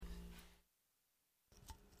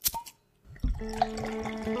Hello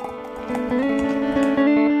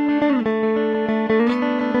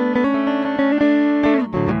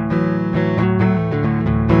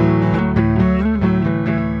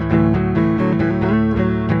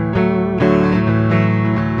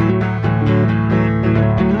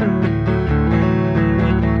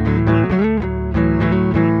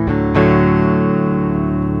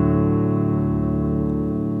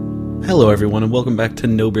everyone, and welcome back to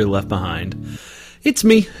No Beer Left Behind. It's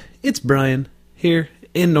me, it's Brian, here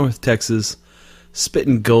in North Texas,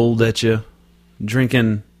 spitting gold at you,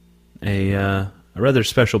 drinking a rather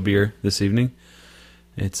special beer this evening.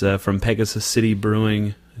 It's from Pegasus City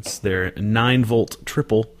Brewing. It's their 9-volt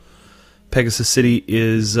triple. Pegasus City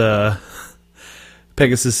is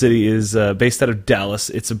based out of Dallas.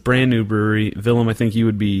 It's a brand new brewery. Willem, I think you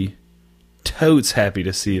would be totes happy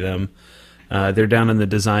to see them. They're down in the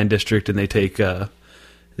design district, and they take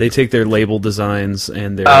their label designs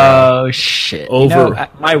and their shit. Over.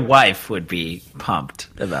 My wife would be pumped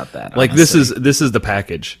about that. Like honestly. this is the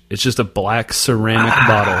package. It's just a black ceramic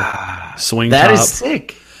bottle, swing that top. That is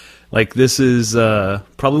sick. Like this is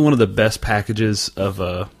probably one of the best packages of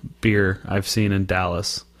a beer I've seen in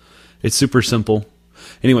Dallas. It's super simple.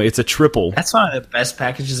 Anyway, it's a triple. That's one of the best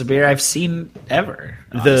packages of beer I've seen ever.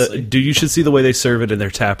 You should see the way they serve it in their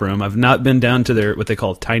tap room. I've not been down to their what they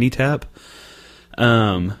call Tiny Tap,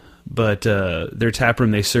 but their tap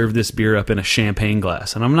room, they serve this beer up in a champagne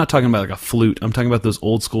glass, and I'm not talking about like a flute. I'm talking about those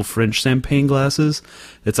old school French champagne glasses.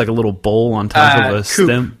 It's like a little bowl on top of a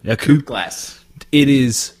stem, a coupe glass. It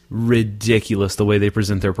is ridiculous the way they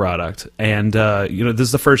present their product, and this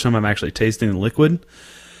is the first time I'm actually tasting the liquid.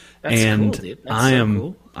 That's and cool, dude.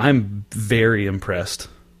 That's I'm very impressed.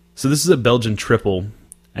 So this is a Belgian triple,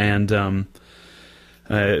 and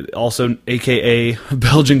also AKA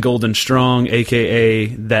Belgian Golden Strong, AKA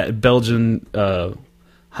that Belgian high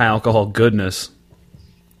alcohol goodness.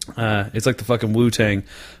 It's like the fucking Wu-Tang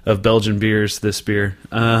of Belgian beers. This beer.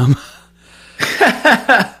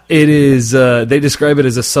 It is, they describe it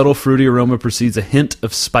as a subtle fruity aroma precedes a hint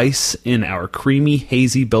of spice in our creamy,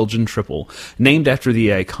 hazy Belgian triple. Named after the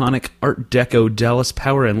iconic Art Deco Dallas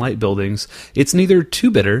Power and Light buildings, it's neither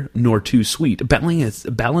too bitter nor too sweet,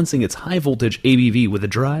 balancing its high-voltage ABV with a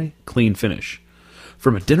dry, clean finish.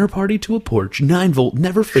 From a dinner party to a porch, 9-volt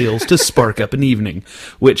never fails to spark up an evening.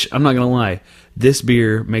 Which, I'm not going to lie, this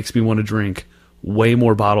beer makes me want to drink way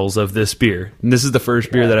more bottles of this beer. And this is the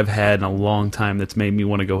first beer that I've had in a long time that's made me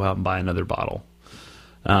want to go out and buy another bottle.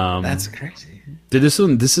 That's crazy. This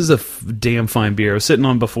is a damn fine beer. I was sitting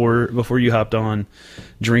on before you hopped on,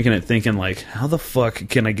 drinking it, thinking like, how the fuck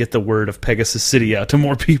can I get the word of Pegasus City out to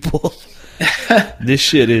more people? This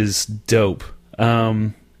shit is dope. I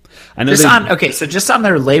know just on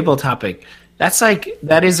their label topic,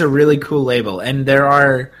 that is a really cool label, and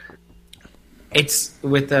it's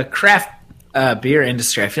with the craft beer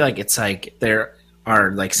industry, I feel like it's like there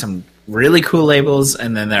are like some really cool labels,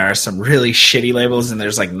 and then there are some really shitty labels, and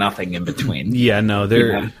there's like nothing in between. Yeah, no,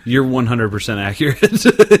 you're 100% accurate.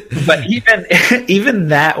 But even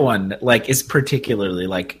that one like is particularly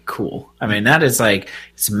like cool. I mean, that is like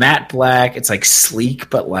it's matte black. It's like sleek,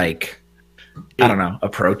 but like I don't know,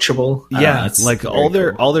 approachable. Yeah, like all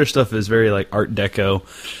their stuff is very like Art Deco,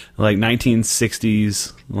 like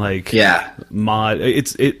 1960s, like mod.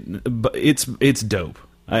 It's dope.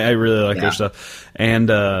 I really like their stuff, and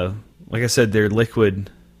like I said, their liquid,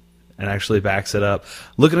 and actually backs it up.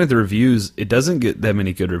 Looking at the reviews, it doesn't get that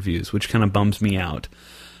many good reviews, which kind of bums me out.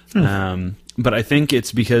 But I think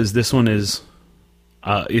it's because this one is,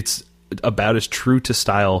 it's about as true to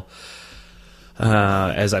style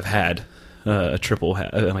as I've had. A triple,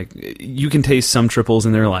 like you can taste some triples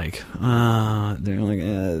and they're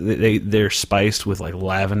spiced with like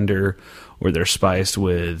lavender, or they're spiced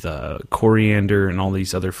with coriander and all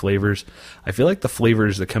these other flavors. I feel like the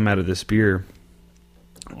flavors that come out of this beer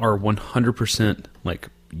are 100% like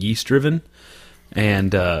yeast driven and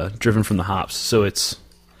driven from the hops. So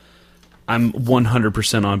I'm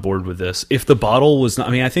 100% on board with this. If the bottle was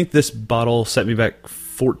not, I think this bottle set me back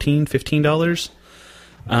 $15.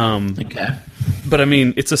 Okay. But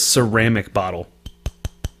it's a ceramic bottle.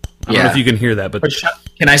 I don't know if you can hear that, but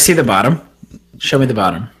can I see the bottom? Show me the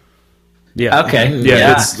bottom. Yeah. Okay.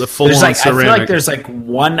 Yeah. It's the full on ceramic. I feel like there's like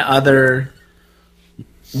one other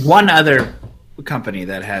company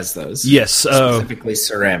that has those. Yes. Specifically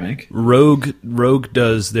ceramic. Rogue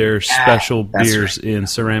does their special beers in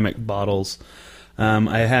ceramic bottles.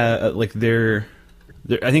 I have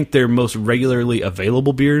I think their most regularly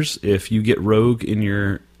available beers, if you get Rogue in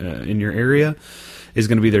your area, is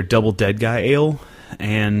going to be their Double Dead Guy Ale,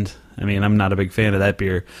 and I mean, I'm not a big fan of that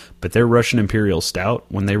beer, but their Russian Imperial Stout,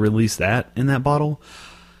 when they release that in that bottle,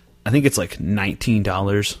 I think it's like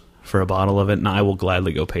 $19 for a bottle of it, and I will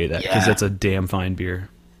gladly go pay that because that's a damn fine beer.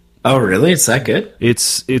 Oh, really? It's that good?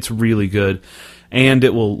 It's really good, and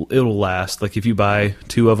it'll last. Like if you buy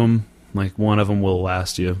 2 of them, like one of them will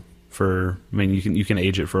last you for. I mean, you can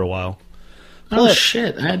age it for a while. Oh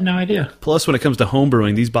shit! I had no idea. Plus, when it comes to home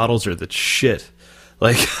brewing, these bottles are the shit.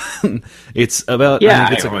 Like, it's about...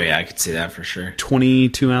 I could see that for sure.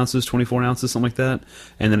 22 ounces, 24 ounces, something like that.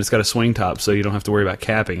 And then it's got a swing top, so you don't have to worry about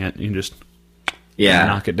capping it. You can just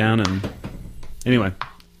knock it down and... Anyway.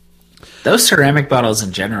 Those ceramic bottles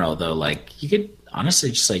in general, though, like, you could honestly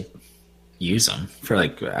just, like, use them for,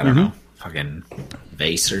 like, I don't know, fucking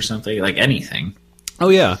vase or something. Like, anything. Oh,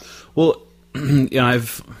 yeah. Well,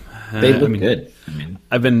 They look good. I mean,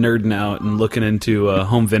 I've been nerding out and looking into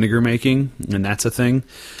home vinegar making, and that's a thing.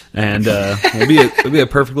 And it'll be a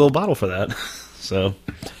perfect little bottle for that. So,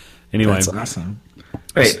 anyway, that's awesome.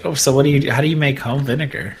 Wait, so how do you make home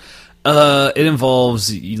vinegar? It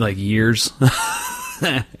involves like years,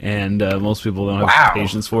 and most people don't have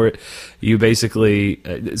patience for it. You basically,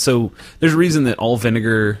 so there's a reason that all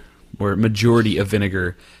vinegar or majority of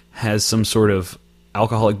vinegar has some sort of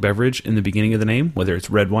alcoholic beverage in the beginning of the name, whether it's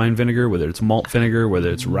red wine vinegar, whether it's malt vinegar, whether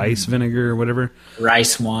it's rice vinegar or whatever.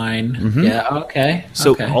 Rice wine. Yeah, okay.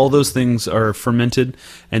 So all those things are fermented,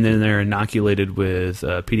 and then they're inoculated with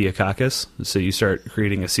Pediococcus. So you start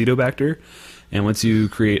creating acetobacter, and once you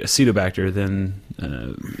create acetobacter, then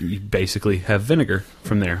you basically have vinegar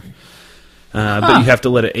from there. But you have to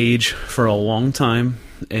let it age for a long time,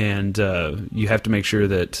 and you have to make sure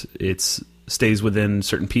that it stays within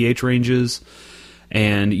certain pH ranges.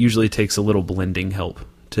 And it usually takes a little blending help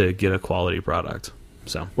to get a quality product.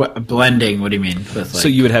 So what blending? What do you mean? With so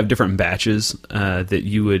you would have different batches that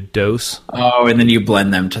you would dose. Oh, and then you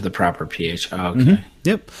blend them to the proper pH. Oh, okay.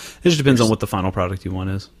 Yep. It just depends on what the final product you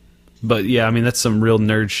want is. But yeah, I mean that's some real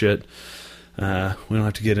nerd shit. We don't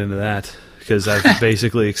have to get into that because I've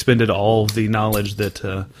basically expended all the knowledge that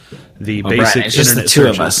the basic Brian, it's just internet the two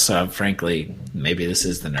of searches. us. So frankly, maybe this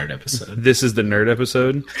is the nerd episode. This is the nerd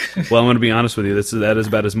episode. Well, I'm going to be honest with you. That is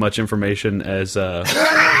about as much information as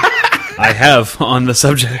I have on the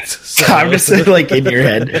subject. So. Time to in your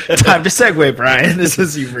head. Time to segue, Brian. This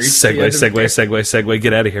is you. Segue.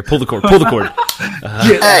 Get out of here. Pull the cord.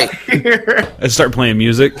 Hey, I start playing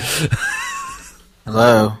music.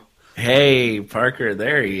 Hello. Hey, Parker.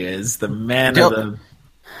 There he is, the man of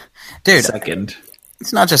the second.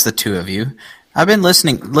 It's not just the two of you. I've been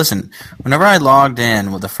listening. Listen, whenever I logged in,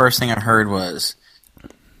 well, the first thing I heard was,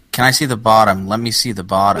 "Can I see the bottom? Let me see the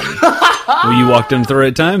bottom." Well, you walked in at the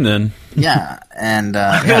right time then. Yeah, and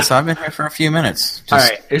so I've been here for a few minutes. All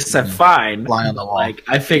right, it's fine. Fly on the wall. Like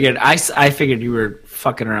I figured you were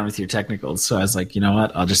fucking around with your technicals, so I was like, you know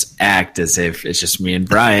what? I'll just act as if it's just me and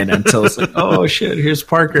Brian until it's like, oh shit, here's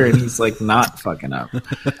Parker, and he's like not fucking up.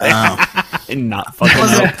 And not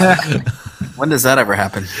fucking up. When does that ever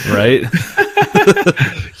happen? Right?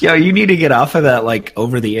 Yo, you need to get off of that like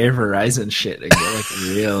over the air Verizon shit and get like a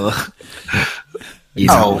real.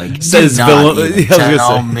 Says Willem.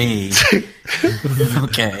 Tell me.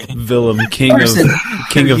 Okay. Willem, king of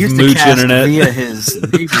used mooch to cast internet via his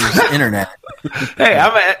neighbor's internet. Hey,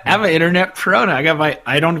 I'm an internet pro now.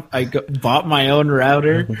 I bought my own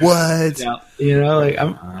router. What? You know, like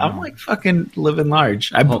I'm like fucking living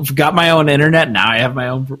large. I've got my own internet now. I have my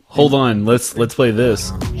own. Hold on, let's play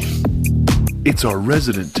this. It's our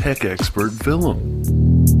resident tech expert, Willem.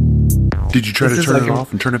 Did you try to turn it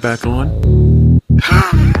off and turn it back on?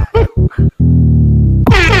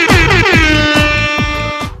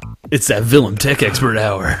 It's that Willem Tech Expert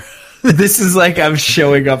Hour. This is like I'm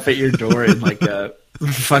showing up at your door in like a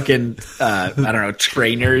fucking I don't know,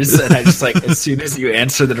 trainers, and I just like as soon as you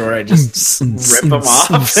answer the door I just rip them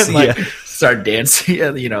off and like start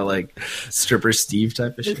dancing, you know, like stripper Steve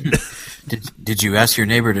type of shit. Did you ask your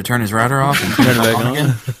neighbor to turn his router off and turn it back on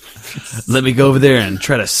again? Let me go over there and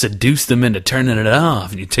try to seduce them into turning it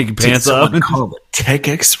off. And you take your pants off. Call the tech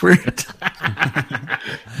expert.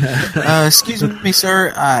 Excuse me,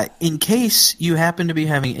 sir. In case you happen to be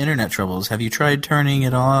having internet troubles, have you tried turning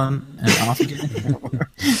it on and off again?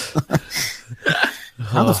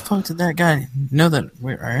 How the fuck did that guy know that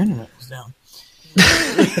our internet was down?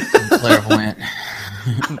 Clairvoyant.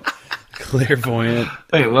 Clairvoyant.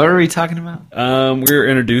 Wait, what are we talking about? We're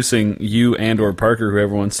introducing you and/or Parker,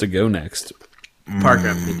 whoever wants to go next. Parker,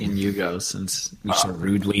 I'm thinking you go since we so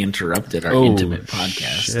rudely interrupted our intimate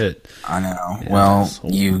podcast. Shit. I know. Yeah, well,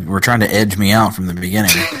 you were trying to edge me out from the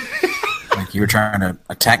beginning. Like you were trying to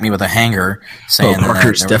attack me with a hanger, saying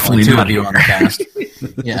Parker's that there definitely were only two not of you on the cast.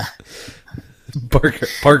 Yeah. Parker's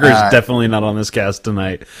definitely not on this cast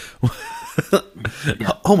tonight.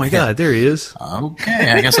 Oh my God, there he is.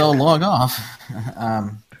 Okay, I guess I'll log off.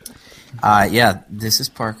 Yeah, this is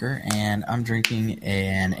Parker, and I'm drinking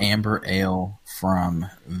an amber ale from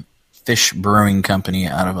Fish Brewing Company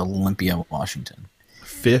out of Olympia, Washington.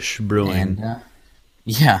 Fish Brewing. And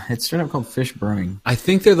yeah, it's straight up called Fish Brewing. I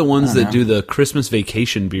think they're the ones that do the Christmas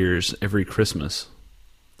vacation beers every Christmas.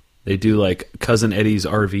 They do like Cousin Eddie's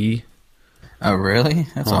RV. Oh, really?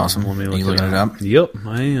 That's awesome. Let me Are you looking it up? Yep,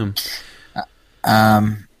 I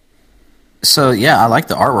am. So, yeah, I like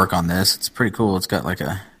the artwork on this. It's pretty cool. It's got like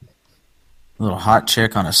a little hot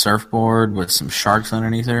chick on a surfboard with some sharks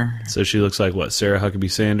underneath her. So she looks like what? Sarah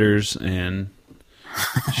Huckabee Sanders, and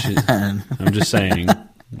I'm just saying,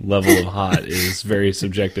 level of hot is very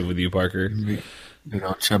subjective with you, Parker. Big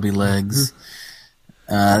old chubby legs.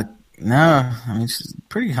 No, I mean, she's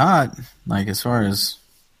pretty hot. Like, as far as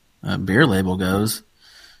a beer label goes.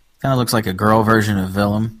 Kind of looks like a girl version of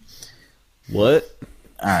Willem. What?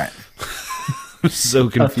 All right. I'm so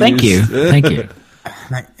confused. Thank you. Thank you.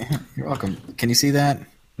 You're welcome. Can you see that?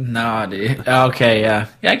 No, dude. Okay, yeah.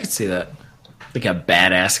 Yeah, I can see that. Like a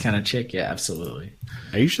badass kind of chick. Yeah, absolutely.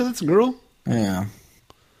 Are you sure that's a girl? Yeah.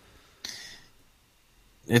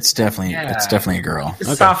 It's definitely a girl.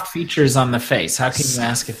 Soft features on the face. How can you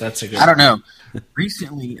ask if that's a girl? I don't know.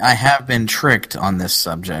 Recently, I have been tricked on this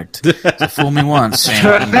subject. So fool me once.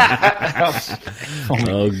 Oh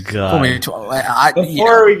God! Fool me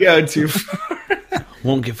Before we go too far,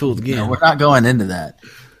 won't get fooled again. No, we're not going into that.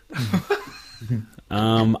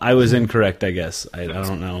 I was incorrect. I guess I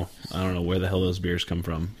don't know. I don't know where the hell those beers come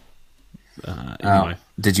from. Anyway,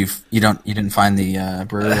 did you didn't find the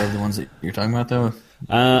brewer of the ones that you're talking about though?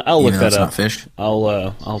 I'll look that up. Not fish.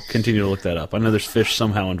 I'll continue to look that up. I know there's fish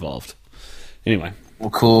somehow involved. Anyway.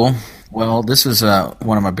 Well, cool. Well, this is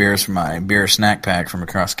one of my beers from my beer snack pack from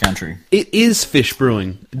across the country. It is Fish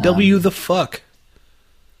Brewing. W the fuck.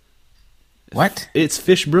 What? It's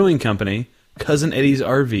Fish Brewing Company. Cousin Eddie's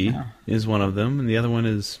RV is one of them, and the other one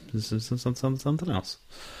is something else.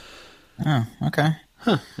 Oh, okay.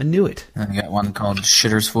 Huh, I knew it. And then you got one called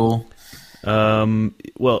Shitter's Fool.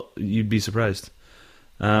 Well, you'd be surprised.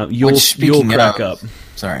 You'll crack up.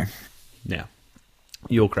 Sorry. Yeah.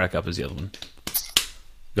 You'll crack up is the other one.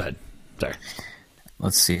 Go ahead. Sorry.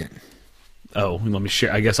 Let's see it. Oh, let me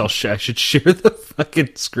share. I guess I should share the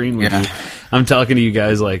fucking screen with you. I'm talking to you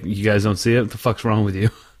guys like you guys don't see it. What the fuck's wrong with you?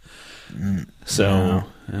 So,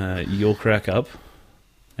 you'll crack up,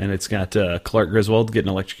 and it's got Clark Griswold getting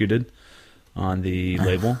electrocuted on the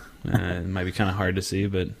label. It might be kind of hard to see,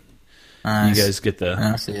 but you guys get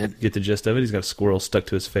the gist of it. He's got a squirrel stuck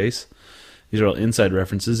to his face. These are all inside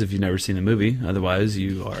references if you've never seen the movie. Otherwise,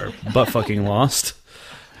 you are butt fucking lost.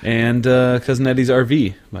 And Cousin Eddie's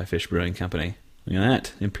RV by Fish Brewing Company. Look at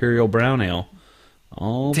that. Imperial Brown Ale.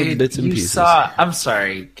 All the bits and pieces. I'm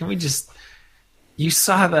sorry. Can we just... You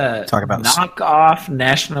saw the Talk about knockoff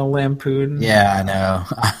National Lampoon? Yeah, I know.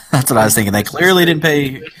 That's what I was thinking. They clearly didn't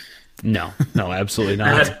pay... No, absolutely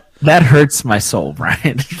not. That hurts my soul,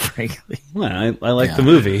 Brian, frankly. Well, I like the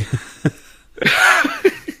movie.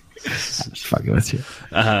 Just fucking with you.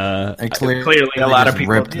 Clearly a lot of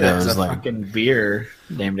people ripped there's those. a fucking beer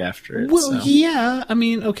named after it. Well, so. yeah. I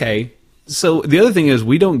mean, okay. So the other thing is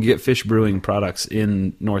we don't get Fish Brewing products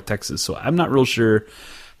in North Texas, so I'm not real sure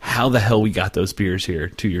how the hell we got those beers here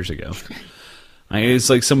 2 years ago. It's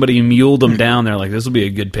like somebody muled them down. They're like, this will be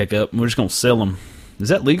a good pickup. We're just going to sell them. Is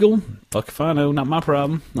that legal? Fuck if I know. Not my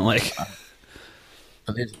problem. I'm like...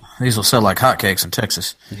 These will sell like hotcakes in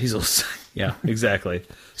Texas. Yeah, exactly.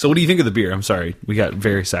 So what do you think of the beer? I'm sorry. We got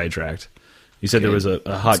very sidetracked. You said there was a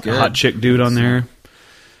hot chick dude on there.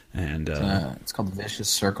 And it's called the Vicious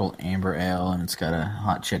Circle Amber Ale, and it's got a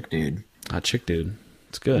hot chick dude. Hot chick dude.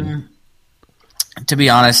 It's good. Mm-hmm. To be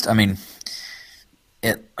honest, I mean,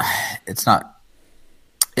 it's not...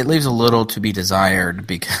 It leaves a little to be desired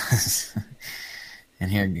because...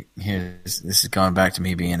 And this is going back to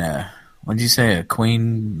me being a... What did you say? A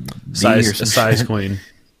queen bee size queen.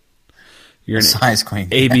 You're a size queen.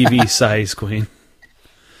 ABV size queen.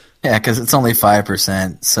 Yeah, because it's only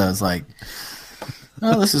 5%, so it's like,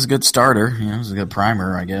 oh, this is a good starter. This is a good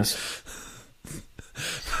primer, I guess.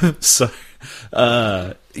 So,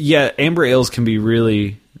 yeah, amber ales can be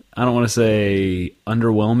really, I don't want to say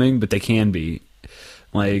underwhelming, but they can be.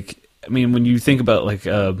 Like, I mean, when you think about like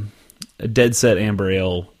a dead set amber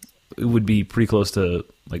ale, it would be pretty close to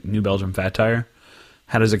like New Belgium Fat Tire.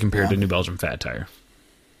 How does it compare to New Belgium Fat Tire?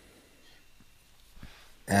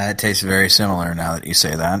 It tastes very similar now that you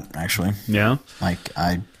say that, actually. Yeah? Like,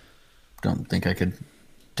 I don't think I could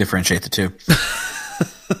differentiate the two.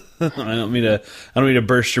 I don't mean to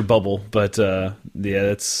burst your bubble, but yeah,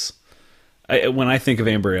 that's. When I think of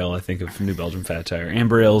Amber Ale, I think of New Belgium Fat Tire.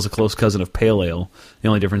 Amber Ale is a close cousin of Pale Ale. The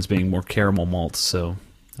only difference being more caramel malts. So,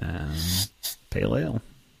 Pale Ale.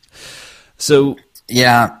 So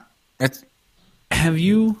yeah, it's. Have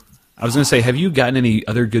you? I was going to say, have you gotten any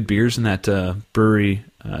other good beers in that brewery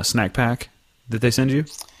snack pack that they send you?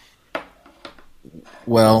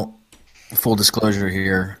 Well, full disclosure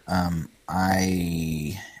here,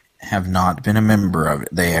 I have not been a member of it.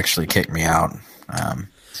 They actually kicked me out.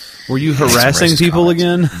 Were you harassing people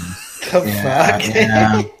again?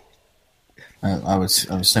 Yeah. I was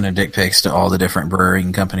sending dick pics to all the different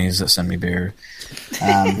brewing companies that send me beer.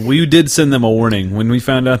 We did send them a warning when we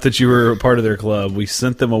found out that you were a part of their club. We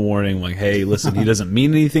sent them a warning, like, "Hey, listen, he doesn't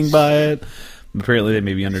mean anything by it." Apparently, they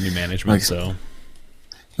may be under new management. So,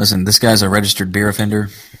 listen, this guy's a registered beer offender.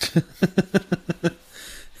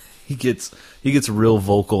 He gets real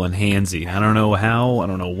vocal and handsy. I don't know how. I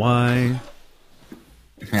don't know why.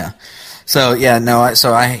 Yeah. So yeah, no. I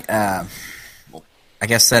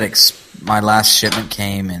guess that my last shipment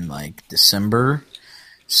came in like December.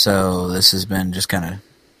 So this has been just kind of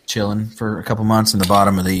chilling for a couple months in the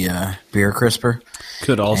bottom of the beer crisper.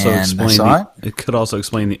 Could also explain it could also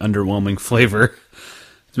explain the underwhelming flavor.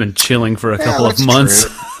 It's been chilling for a couple of months.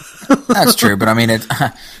 That's true, but I mean,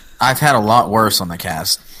 I've had a lot worse on the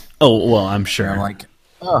cast. Oh well, I'm sure. I'm like,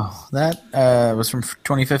 oh, that was from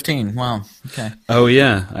 2015. Wow. Okay. Oh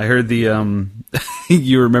yeah, I heard the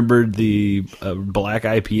you remembered the black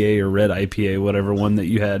IPA or red IPA, whatever one that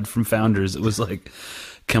you had from Founders. It was like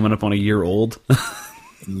coming up on a year old.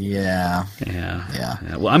 Yeah.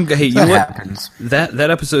 Well, hey, you know what? Happens.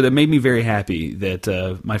 That episode, it made me very happy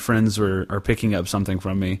that my friends are picking up something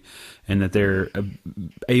from me, and that they're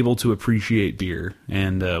able to appreciate beer.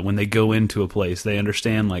 And when they go into a place, they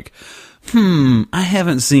understand, like, I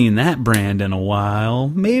haven't seen that brand in a while.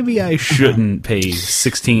 Maybe I shouldn't pay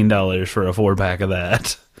 $16 for a 4-pack of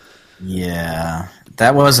that. Yeah.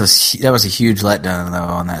 That was a huge letdown though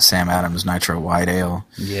on that Sam Adams Nitro White Ale.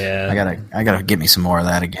 Yeah, I gotta get me some more of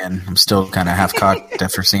that again. I'm still kind of half cocked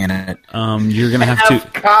after seeing it. You're gonna have to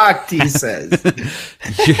cocked. He says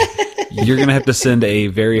you're gonna have to send a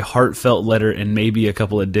very heartfelt letter and maybe a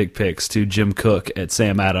couple of dick pics to Jim Cook at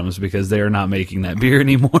Sam Adams because they are not making that beer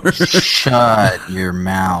anymore. Shut your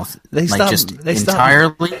mouth! They stopped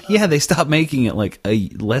entirely. Yeah, they stopped making it like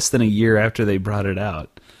less than a year after they brought it out.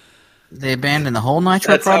 They abandoned the whole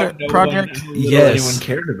Nitro project. Yes, anyone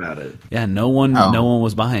cared about it. Yeah, no one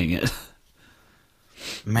was buying it.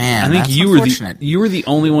 Man, I think you were the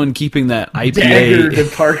only one keeping that IPA. Dagger to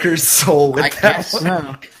Parker's soul with that one.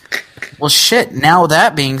 So. Well, shit. Now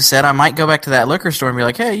that being said, I might go back to that liquor store and be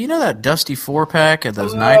like, "Hey, you know that dusty 4-pack of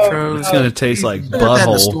those Nitros? It's gonna taste like in the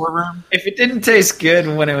butthole." storeroom? If it didn't taste good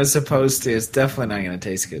when it was supposed to, it's definitely not going to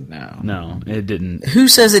taste good now. No, it didn't. Who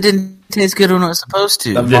says it didn't taste good when it was supposed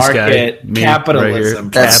to? The This market, guy, me, capitalism,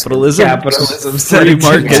 right here. Capitalism. capitalism said Free it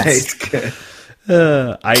didn't markets. taste good.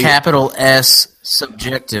 Capital S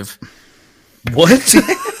subjective. What?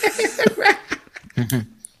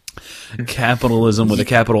 Capitalism with a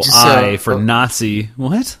capital I for Nazi.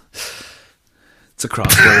 What? It's a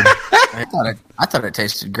crossword. I thought it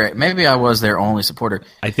tasted great. Maybe I was their only supporter.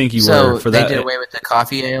 I think you were for that. They did away with the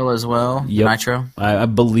coffee ale as well. Yep. Nitro. I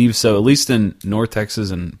believe so. At least in North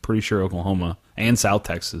Texas and pretty sure Oklahoma and South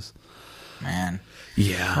Texas. Man.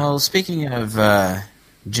 Yeah. Well, speaking of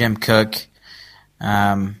Jim Cook,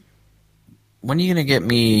 when are you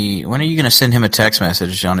gonna send him a text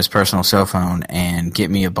message on his personal cell phone and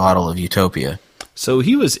get me a bottle of Utopia? So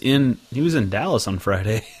he was in Dallas on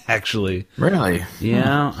Friday, actually. Really?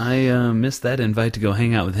 Yeah, I missed that invite to go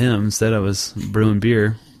hang out with him. Instead, I was brewing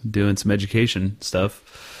beer, doing some education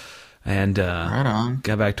stuff, and right on.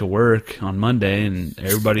 Got back to work on Monday, and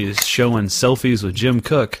everybody is showing selfies with Jim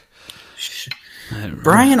Cook.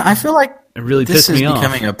 Brian, I feel like it really this pissed me off. This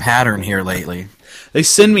is becoming a pattern here lately. They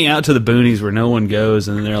send me out to the boonies where no one goes,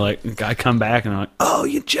 and then they're like, I come back, and I'm like, oh,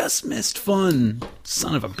 you just missed fun.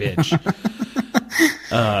 Son of a bitch.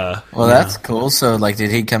 Well, that's cool. So, like, did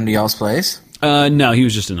he come to y'all's place? No, he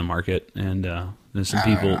was just in the market, and then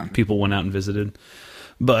some people went out and visited.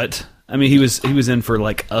 But I mean, he was in for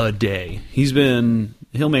like a day. He'll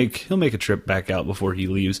make a trip back out before he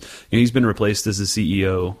leaves. And he's been replaced as the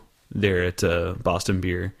CEO there at Boston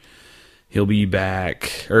Beer. He'll be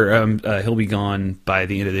back, or he'll be gone by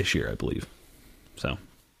the end of this year, I believe. So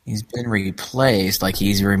he's been replaced, like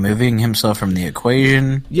he's removing himself from the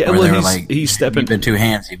equation. Yeah, well, he's stepping. You've been too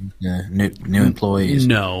handsy with new employees.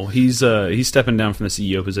 No, he's stepping down from the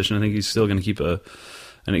CEO position. I think he's still going to keep an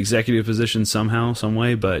executive position somehow, some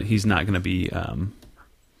way, but he's not going to be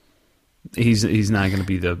He's not going to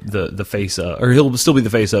be the face of, or he'll still be the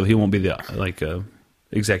face of. He won't be the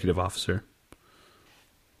executive officer.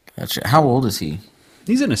 Gotcha. How old is he?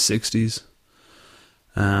 He's in his 60s.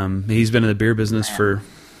 He's been in the beer business for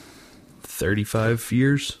 35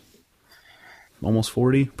 years, almost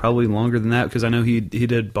 40, probably longer than that, because I know he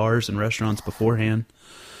did bars and restaurants beforehand.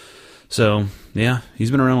 So yeah,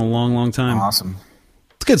 he's been around a long, long time. Awesome.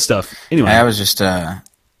 It's good stuff. Anyway, I was just I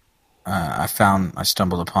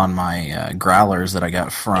stumbled upon my growlers that I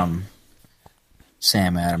got from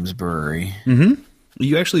Sam Adams Brewery. Mm-hmm.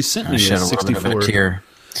 You actually sent me a shed a little bit of 64. a tear.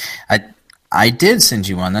 I did send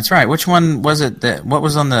you one. That's right. Which one was it? What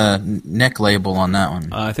was on the neck label on that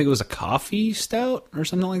one? I think it was a coffee stout or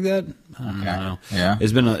something like that. I don't know. Yeah,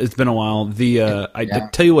 it's been a while. I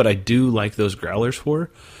tell you what, I do like those growlers for,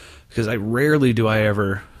 because rarely do I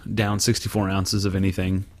ever down 64 ounces of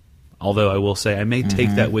anything. Although I will say I may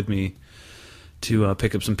take that with me to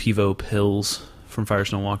pick up some Pivo pills from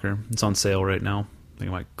Firestone Walker. It's on sale right now. I think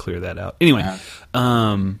I might clear that out. Anyway,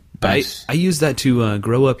 nice. I use that to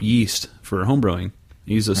grow up yeast for homebrewing. I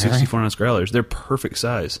use those 64 ounce growlers. They're perfect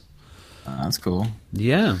size. That's cool.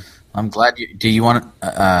 Yeah. I'm glad you. Do you want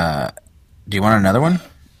another one?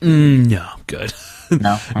 No, good.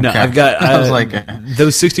 No, okay. No. I've got. I was like,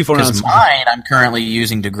 those 64 ounce. Mine, I'm currently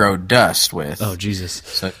using to grow dust with. Oh Jesus!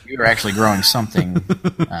 So if you're actually growing something,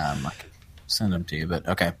 I can send them to you. But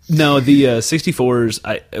okay. No, the 64s.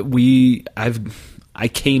 I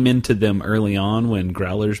came into them early on when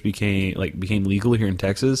growlers became legal here in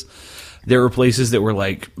Texas. There were places that were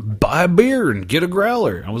like, buy a beer and get a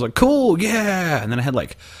growler. I was like, cool, yeah. And then I had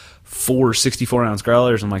like 4 64-ounce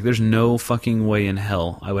growlers. I'm like, there's no fucking way in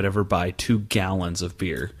hell I would ever buy 2 gallons of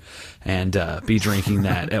beer and be drinking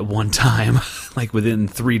that at one time, like within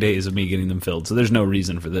 3 days of me getting them filled. So there's no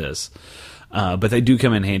reason for this. But they do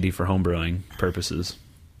come in handy for homebrewing purposes.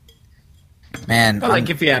 Man, But like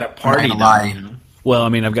if you had a party, not gonna lie. though, you know? Well, I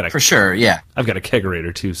mean, I've got For sure, yeah. I've got a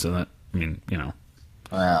kegerator too, so that, I mean, you know.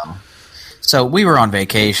 Well, so we were on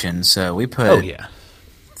vacation, so we put Oh yeah.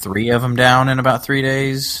 3 of them down in about 3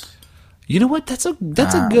 days. You know what? That's a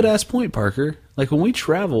good ass point, Parker. Like when we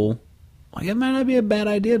travel, like it might not be a bad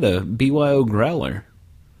idea to BYO growler.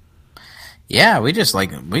 Yeah, we just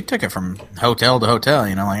we took it from hotel to hotel.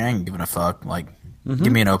 You know, like I ain't giving a fuck. Like,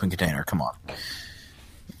 give me an open container. Come on.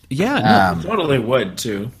 Yeah, Totally would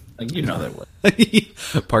too. Like you know they would.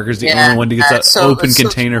 no. Parker's the only one to get that open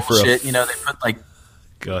container for bullshit. You know, they put like.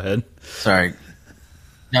 Go ahead. Sorry.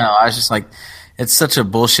 No, I was just like, it's such a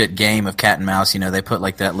bullshit game of cat and mouse. You know, they put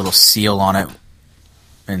like that little seal on it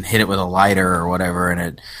and hit it with a lighter or whatever,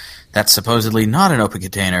 and that's supposedly not an open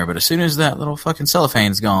container. But as soon as that little fucking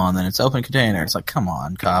cellophane's gone, then it's open container. It's like, come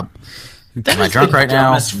on, cop. Am I drunk right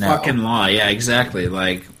now? No. Fucking law. Yeah, exactly.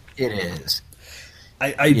 Like It is.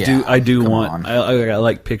 I do want. I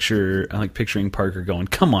like picturing Parker going,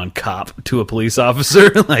 "Come on, cop," to a police officer.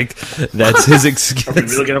 Like that's his excuse. Are we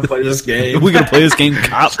really gonna play this game? We're gonna play this game,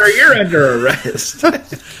 cop. Sir, you're under arrest.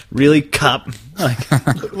 Really, cop? Like,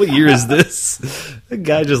 what year is this? The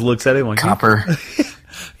guy just looks at him like, Copper.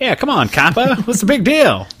 "Yeah, come on, copper. What's the big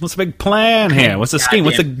deal? What's the big plan here? What's the scheme?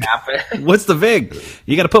 What's the vig?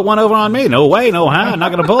 You got to put one over on me? No way, no how. I'm not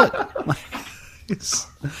gonna pull it."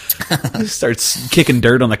 He starts kicking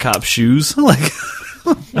dirt on the cop's shoes. Like,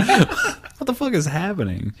 what the fuck is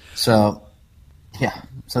happening? So, yeah.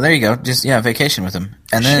 So there you go. Just, vacation with him.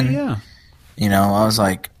 And then, Yeah. you know, I was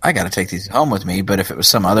like, I got to take these home with me. But if it was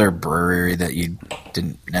some other brewery that you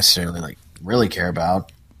didn't necessarily, really care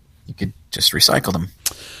about, you could just recycle them.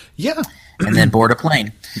 Yeah. And then board a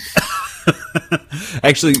plane.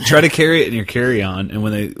 Actually, try to carry it in your carry-on, and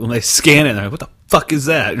when they scan it, they're like, "What the fuck is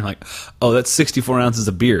that?" And you're like, "Oh, that's 64 ounces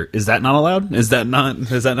of beer. Is that not allowed? Is that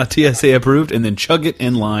not TSA approved?" And then chug it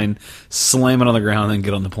in line, slam it on the ground, and then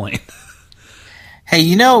get on the plane. Hey,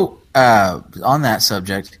 you know, on that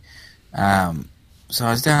subject, so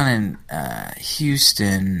I was down in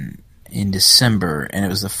Houston in December, and it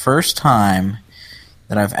was the first time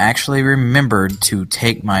that I've actually remembered to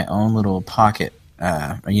take my own little pocket,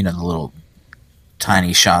 the little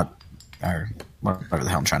tiny shot, or whatever the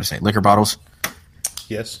hell I'm trying to say, liquor bottles.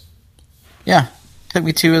 Yes. Yeah, took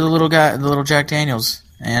me 2 of the little Jack Daniels,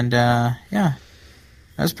 and that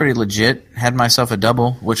was pretty legit. Had myself a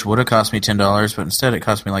double, which would have cost me $10, but instead it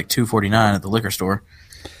cost me like $2.49 at the liquor store.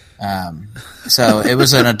 So it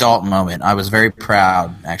was an adult moment. I was very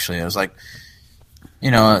proud, actually. I was like,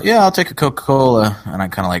 I'll take a Coca-Cola, and I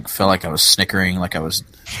kind of felt like I was snickering, like I was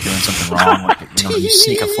doing something wrong. Like, you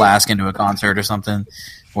sneak a flask into a concert or something,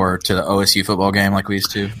 or to the OSU football game like we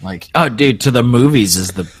used to. Like, Oh, dude, to the movies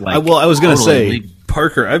is the I was going to totally say, legal.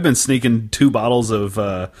 Parker, I've been sneaking 2 bottles of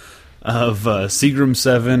Seagram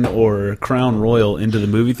 7 or Crown Royal into the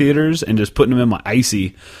movie theaters and just putting them in my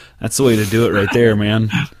icy. That's the way to do it right there, man.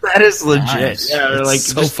 That is legit. Nice. Yeah, It's like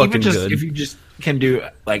so just, fucking even good. If you just can do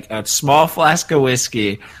like a small flask of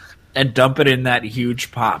whiskey and dump it in that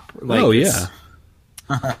huge pop. Like, Oh, it's- yeah.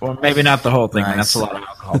 Well, maybe not the whole thing. Nice. That's a lot of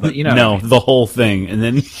alcohol, but you know. No, what I mean. the whole thing. And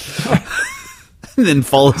then and then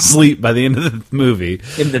fall asleep by the end of the movie.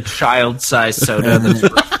 In the child-sized soda that's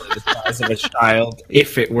roughly the size of a child,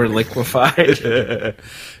 if it were liquefied.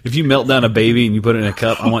 If you melt down a baby and you put it in a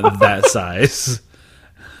cup, I want that size.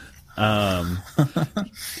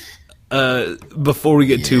 Before we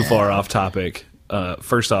get too far off topic,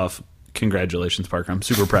 first off, congratulations, Parker. I'm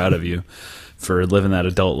super proud of you for living that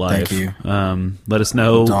adult life. Thank you. Let us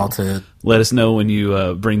know. Adulthood. Let us know when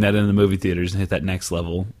you bring that into the movie theaters and hit that next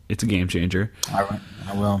level. It's a game changer. I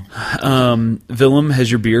will. Willem,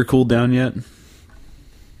 has your beer cooled down yet?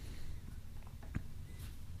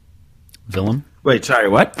 Willem? Wait, sorry,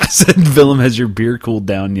 what? I said, Willem, has your beer cooled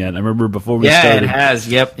down yet? I remember before we Yeah, started. it has.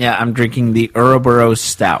 Yep. Yeah, I'm drinking the Ouroboros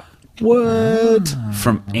Stout. What?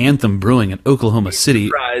 From Anthem Brewing in Oklahoma City.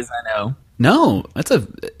 Surprise, I know. No, that's a.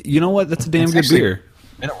 You know what? That's a damn It's good actually- beer.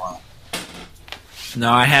 Been a while.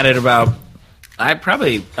 No, I had it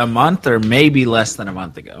probably a month or maybe less than a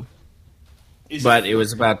month ago. But it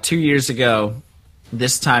was about 2 years ago,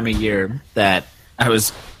 this time of year, that I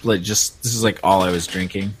was like, this is like all I was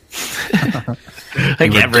drinking.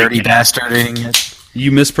 Like You were every dirty bastarding it.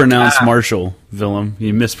 You mispronounced Marshall, Willem.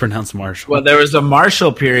 You mispronounced Marshall. Well, there was a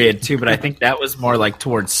Marshall period too, but I think that was more like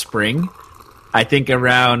towards spring. I think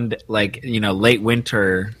around like, late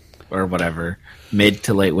winter or whatever, mid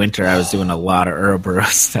to late winter, I was doing a lot of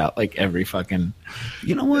Ouroboros Stout like every fucking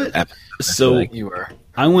You know what? episode. So You were.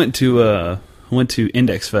 I went to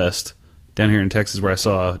Index Fest down here in Texas where I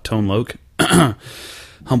saw Tone Loc.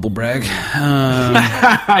 Humble brag.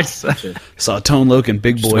 Saw Tone Loc and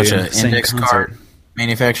Big Boy Bunch in of the same index concert. card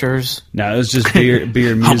manufacturers. No, it was just beer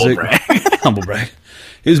music. brag. Humble brag.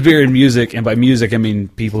 It was beer and music, and by music I mean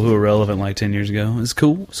people who were relevant like 10 years ago. It's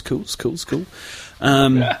cool. It's cool. It's cool. It's cool.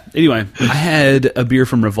 Anyway, I had a beer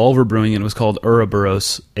from Revolver Brewing, and it was called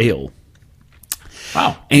Ouroboros Ale.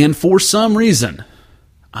 Wow. And for some reason,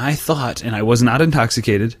 I thought, and I was not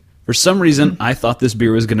intoxicated, for some reason, I thought this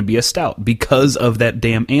beer was going to be a stout because of that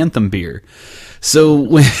damn Anthem beer. So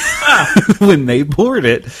when they poured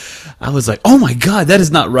it, I was like, oh my God, that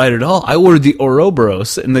is not right at all. I ordered the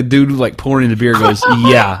Ouroboros, and the dude like pouring the beer goes,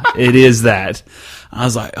 yeah, it is that. I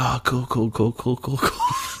was like, oh, cool.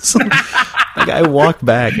 So, like I walk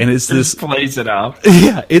back, and it's this. Plays it off.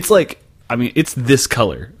 Yeah, it's like, it's this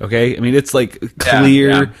color, okay? It's like clear,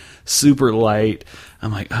 Yeah. super light.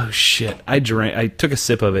 I'm like, oh shit. I took a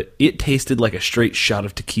sip of it. It tasted like a straight shot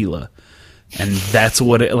of tequila. And that's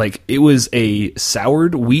what it was a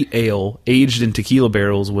soured wheat ale aged in tequila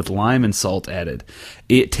barrels with lime and salt added.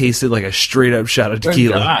 It tasted like a straight up shot of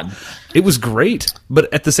tequila. God. It was great,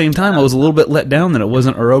 but at the same time, I was a little bit let down that it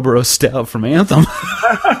wasn't Ouroboros Stout from Anthem.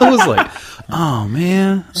 I was like, oh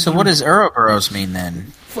man. So what does Ouroboros mean then?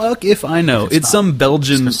 Fuck if I know. It's some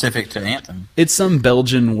Belgian. Specific to Anthem. It's some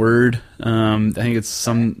Belgian word. I think it's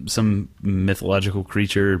some mythological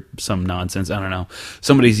creature, some nonsense. I don't know.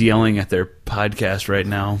 Somebody's yelling at their podcast right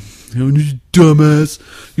now. Oh, you dumbass!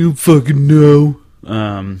 You don't fucking know.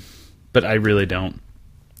 But I really don't.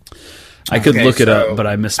 I could Okay, look it so up, but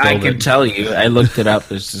I I misspelled can it. tell you. I looked it up.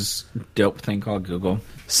 There's this dope thing called Google.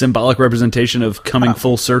 Symbolic representation of coming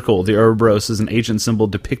full circle. The Ouroboros is an ancient symbol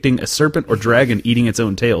depicting a serpent or dragon eating its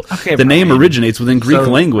own tail. Okay, the name Brian. originates within Greek So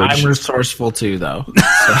language. I'm resourceful too, though.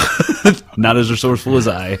 Not as resourceful as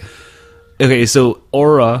I. Okay, so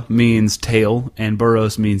aura means tail, and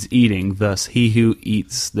boros means eating, thus he who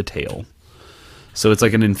eats the tail. So it's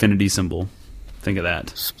like an infinity symbol. Think of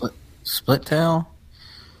that. Split tail?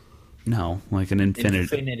 No, like an infinity.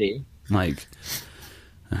 Infinity. Like,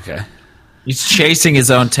 okay. He's chasing his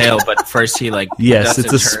own tail, but first he Yes, does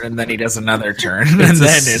it's a a turn, and then he does another turn, and then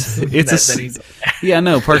then he's. Yeah,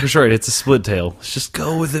 no, Parker's right. It's a split tail. Just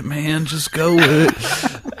go with it, man. Just go with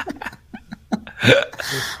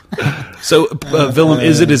it. So, Willem,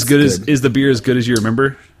 is it as good as is the beer as good as you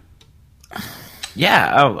remember?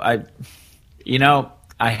 Yeah. Oh,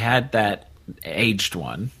 I had that aged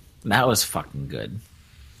one. That was fucking good.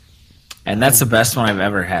 And that's the best one I've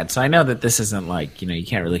ever had. So I know that this isn't like, you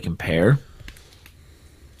can't really compare.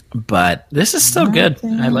 But this is still good.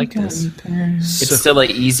 I like this. It's still like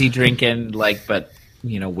easy drinking, but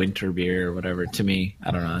winter beer or whatever. To me,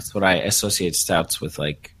 I don't know. That's what I associate stouts with,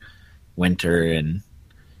 like winter, and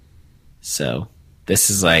so this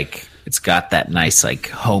is like it's got that nice like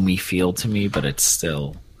homey feel to me, but it's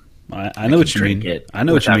still I know what you mean. I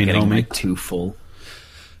know what you mean, homie. Like, too full.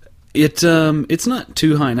 It's not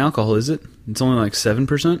too high in alcohol, is it? It's only like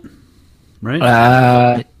 7%,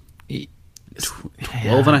 right?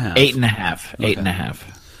 12 and a half. 8.5. Okay. 8.5.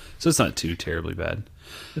 So it's not too terribly bad.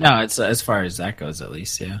 No, it's as far as that goes, at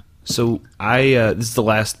least. Yeah. So this is the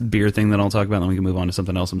last beer thing that I'll talk about. Then we can move on to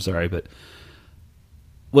something else. I'm sorry, but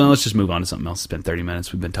let's just move on to something else. It's been 30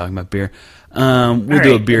 minutes. We've been talking about beer. We'll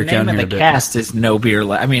do a beer count here. The cast is no beer.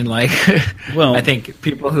 I mean, like, well, I think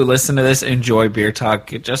people who listen to this enjoy beer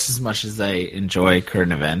talk just as much as they enjoy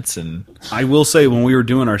current events. And I will say, when we were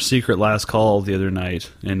doing our secret last call the other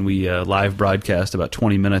night, and we live broadcast about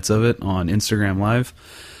 20 minutes of it on Instagram Live.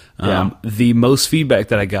 The most feedback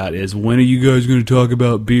that I got is, when are you guys going to talk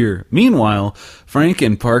about beer? Meanwhile, Frank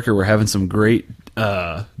and Parker were having some great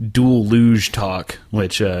dual luge talk,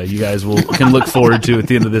 which you guys can look forward to at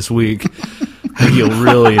the end of this week. I think you'll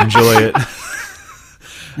really enjoy it.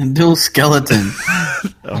 And dual skeleton.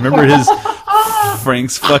 I remember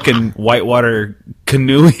Frank's fucking whitewater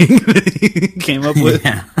canoeing that he came up with.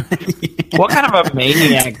 Yeah. What kind of a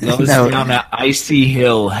maniac goes down an icy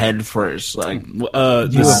hill head first? Like, you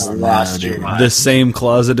have lost your mind. The same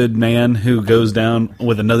closeted man who goes down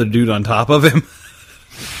with another dude on top of him.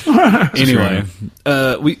 Anyway,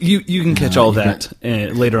 you can catch all that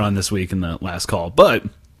later on this week in the last call. But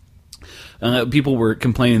people were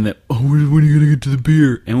complaining that, when are you going to get to the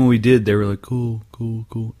beer? And when we did, they were like, cool.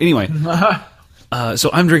 Anyway, so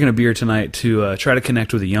I'm drinking a beer tonight to try to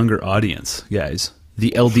connect with a younger audience, guys.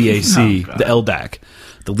 The LDAC, the LDAC,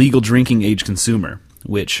 the Legal Drinking Age Consumer,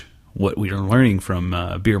 which what we are learning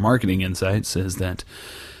from Beer Marketing Insights is that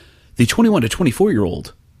the 21 to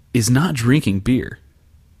 24-year-old is not drinking beer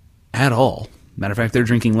at all. Matter of fact, they're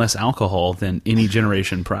drinking less alcohol than any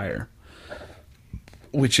generation prior,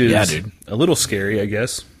 which is a little scary, I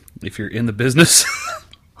guess, if you're in the business.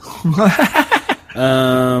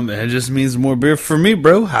 It just means more beer for me,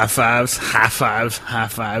 bro. High fives.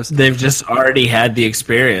 They've just already had the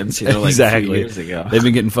experience, like exactly. A few years ago. They've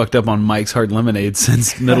been getting fucked up on Mike's Hard Lemonade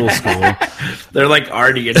since middle school. They're like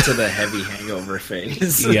already into the heavy hangover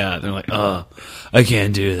phase. Yeah, they're like, I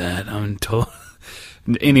can't do that. I'm told.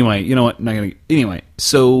 Anyway, you know what? Not gonna. Anyway,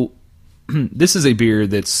 so this is a beer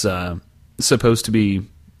that's supposed to be,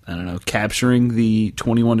 I don't know, capturing the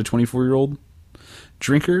 21 to 24-year-old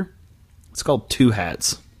drinker. It's called Two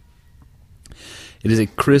Hats. It is a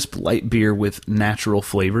crisp, light beer with natural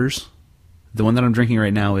flavors. The one that I'm drinking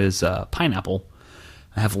right now is pineapple.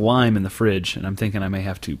 I have lime in the fridge, and I'm thinking I may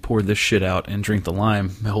have to pour this shit out and drink the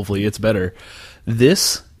lime. Hopefully it's better.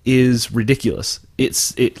 This is ridiculous.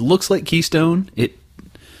 It looks like Keystone. It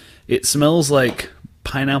smells like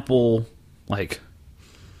pineapple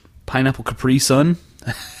Capri Sun.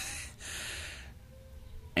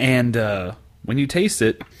 And when you taste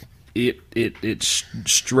it, it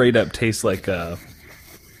straight up tastes like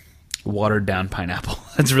watered down pineapple.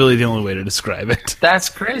 That's really the only way to describe it. That's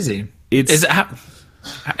crazy. Is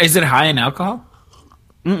it high in alcohol?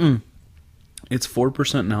 Mm-mm. It's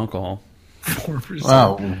 4% in alcohol. 4%.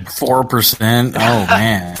 Wow, 4%. Oh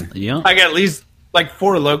man. Yeah. Like, at least like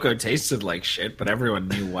Four Loko tasted like shit, but everyone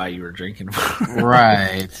knew why you were drinking.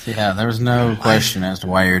 Right. Yeah, there was no question as to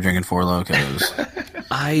why you were drinking Four Lokos.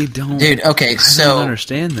 I don't. Dude, okay, I don't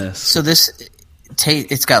understand this. So this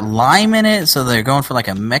it's got lime in it, so they're going for like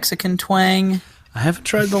a Mexican twang. I haven't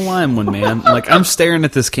tried the lime one, man. Like, I'm staring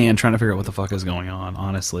at this can trying to figure out what the fuck is going on,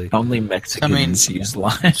 honestly. Only Mexicans use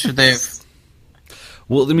lime. Should they?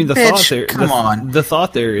 Well, I mean, the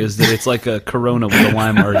thought there is that it's like a Corona with a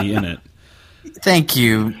lime already in it. Thank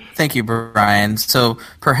you, Brian. So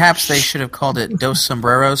perhaps they should have called it Dos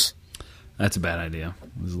Sombreros. That's a bad idea.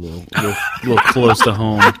 It was a little close to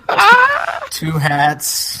home. Two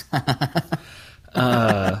hats.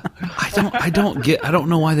 I don't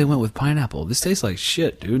know why they went with pineapple. This tastes like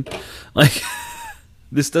shit, dude. Like,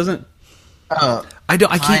 this doesn't. I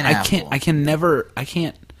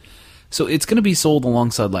can't. So it's going to be sold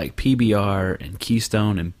alongside like PBR and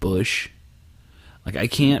Keystone and Busch. Like, I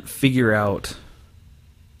can't figure out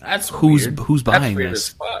who's buying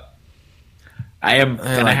this. I am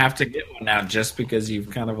gonna have to get one now just because you've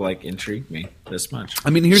kind of like intrigued me this much. I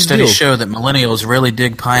mean, here's studies the deal. show that millennials really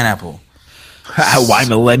dig pineapple. Why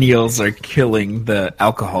millennials are killing the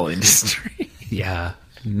alcohol industry? Yeah,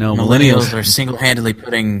 no, millennials are single-handedly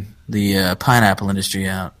putting the pineapple industry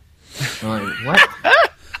out. Like, what?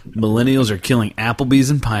 Millennials are killing Applebee's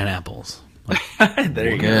and pineapples. Like, there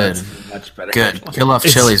you go. That's much better. Good. Kill off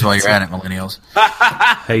Chili's while you're at it, millennials.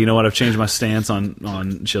 Hey, you know what? I've changed my stance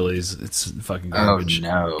on Chili's. It's fucking garbage. Oh,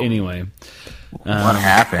 no. Anyway. What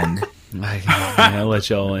happened? I'll let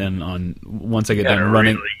y'all in on once I get done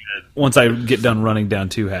running. Really good once I get done running down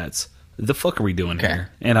 2 hats. The fuck are we doing here?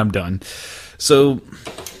 And I'm done. So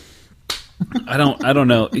I don't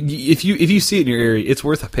know. If you see it in your area, it's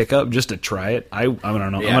worth a pickup just to try it. I don't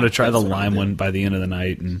know. I'm gonna try the lime one by the end of the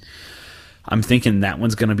night, and I'm thinking that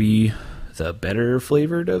one's gonna be the better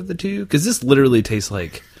flavored of the two, because this literally tastes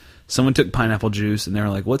like someone took pineapple juice and they were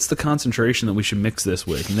like, "What's the concentration that we should mix this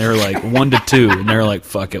with?" And they were like 1 to 2, and they were like,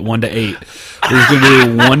 "Fuck it, 1 to 8. We're just gonna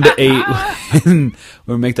do 1 to 8, and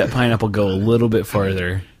we'll make that pineapple go a little bit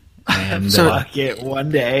farther." And Fuck it,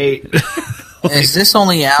 1 to 8. Is this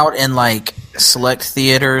only out in like select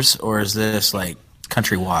theaters, or is this like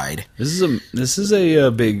countrywide? This is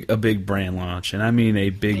a big brand launch, and I mean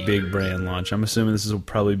a big brand launch. I'm assuming this will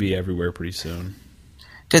probably be everywhere pretty soon.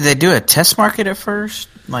 Did they do a test market at first?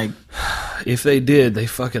 Like, if they did, they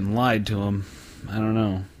fucking lied to them. I don't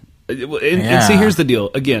know. And see, here's the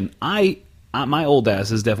deal. Again, my old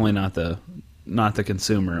ass is definitely not the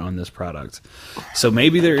consumer on this product. So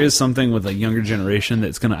maybe there is something with a younger generation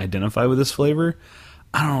that's going to identify with this flavor.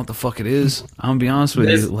 I don't know what the fuck it is. I'm going to be honest with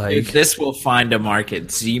you. Like, this will find a market.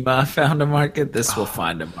 Zima found a market. This will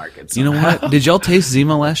find a market somehow. You know what? Did y'all taste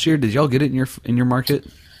Zima last year? Did y'all get it in your market?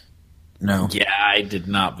 no. Yeah, I did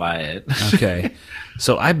not buy it. Okay.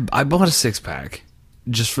 So I bought a 6-pack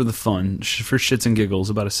just for the fun, for shits and giggles,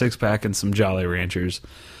 about a 6-pack and some Jolly Ranchers.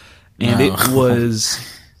 And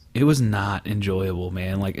it was not enjoyable,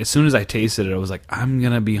 man. Like, as soon as I tasted it, I was like, I'm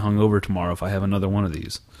going to be hungover tomorrow if I have another one of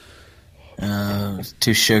these.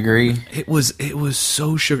 Too sugary. It was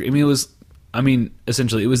so sugary.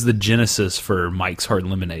 Essentially, it was the genesis for Mike's Hard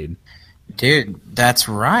Lemonade. Dude, that's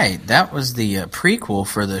right. That was the prequel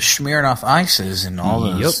for the Smirnoff Ices and all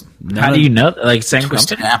those. Yep. How do you know? Like San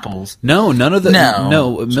Twisted Quentin? apples. No, none of the.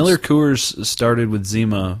 No. Miller Coors started with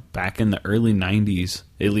Zima back in the early 90s,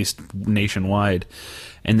 at least nationwide.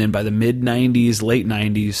 And then by the mid-90s, late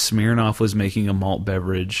 90s, Smirnoff was making a malt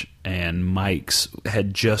beverage, and Mike's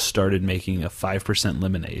had just started making a 5%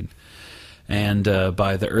 lemonade. And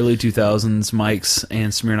by the early 2000s, Mike's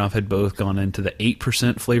and Smirnoff had both gone into the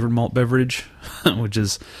 8% flavored malt beverage, which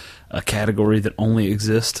is a category that only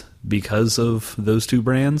exists because of those two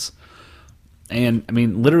brands. And I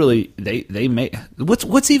mean, literally, they make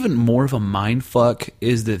what's even more of a mind fuck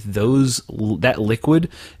is that that liquid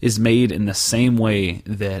is made in the same way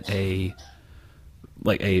that a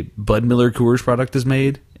Bud Miller Coors product is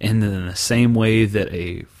made, and then in the same way that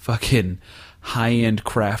a fucking high-end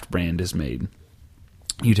craft brand is made.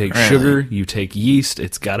 You take sugar, you take yeast,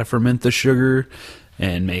 it's got to ferment the sugar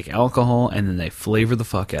and make alcohol, and then they flavor the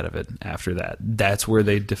fuck out of it after that. That's where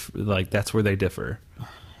they differ.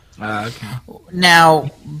 Okay.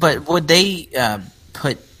 Now, but would they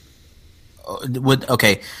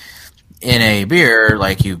in a beer,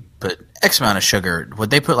 like you put X amount of sugar,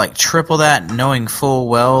 would they put like triple that, knowing full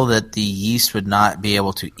well that the yeast would not be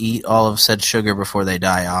able to eat all of said sugar before they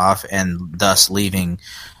die off, and thus leaving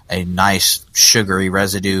a nice sugary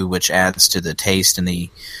residue which adds to the taste and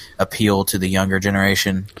the appeal to the younger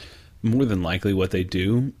generation? More than likely what they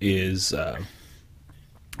do is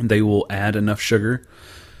they will add enough sugar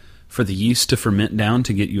for the yeast to ferment down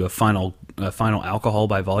to get you a final alcohol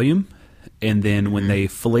by volume, and then when they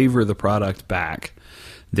flavor the product back,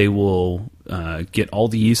 they will get all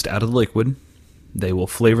the yeast out of the liquid. They will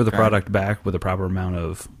flavor the product back with a proper amount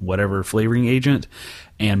of whatever flavoring agent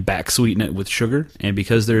and back sweeten it with sugar. And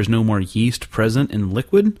because there's no more yeast present in the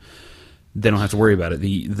liquid, they don't have to worry about it.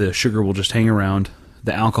 The sugar will just hang around.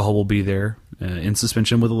 The alcohol will be there in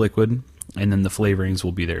suspension with the liquid, and then the flavorings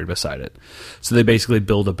will be there beside it. So they basically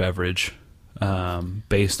build a beverage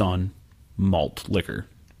based on malt liquor.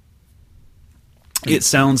 It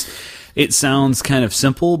sounds kind of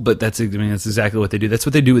simple, but that's exactly what they do. That's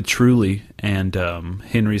what they do with Truly and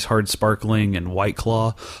Henry's Hard Sparkling and White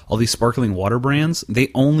Claw. All these sparkling water brands,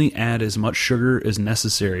 they only add as much sugar as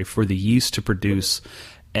necessary for the yeast to produce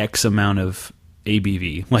X amount of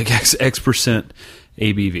ABV, like X percent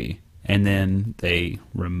ABV. And then they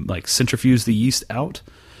centrifuge the yeast out.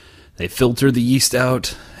 They filter the yeast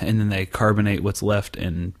out, and then they carbonate what's left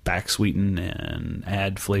and back sweeten and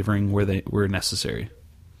add flavoring where necessary.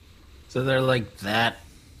 So they're like that.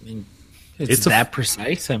 I mean, it's that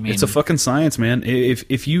precise. I mean, it's a fucking science, man.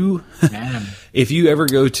 If you ever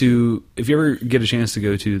get a chance to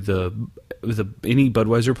go to any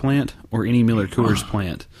Budweiser plant or any Miller Coors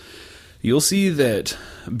plant, you'll see that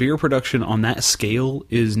beer production on that scale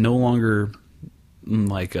is no longer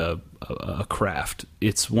like a craft.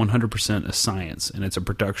 It's 100% a science, and it's a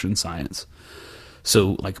production science.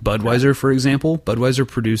 So, like Budweiser, for example, Budweiser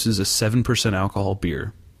produces a 7% alcohol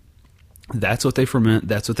beer. That's what they ferment.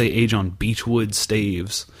 That's what they age on beechwood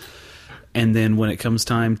staves. And then when it comes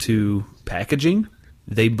time to packaging,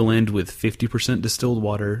 they blend with 50% distilled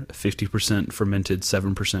water, 50% fermented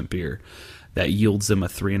 7% beer. That yields them a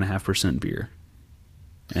 3.5% beer.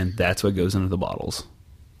 And that's what goes into the bottles.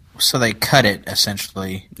 So they cut it,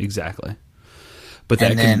 essentially. Exactly. But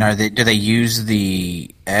and then do they use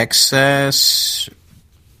the excess?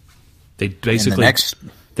 They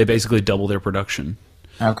basically double their production.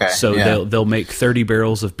 Okay. So they'll make 30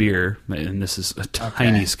 barrels of beer, and this is a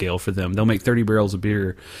tiny scale for them. They'll make 30 barrels of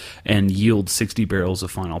beer and yield 60 barrels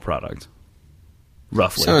of final product,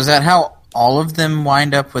 roughly. So is that how all of them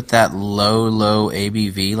wind up with that low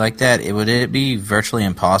ABV like that? Would it be virtually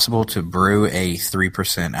impossible to brew a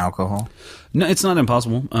 3% alcohol? No, it's not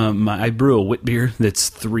impossible. I brew a wit beer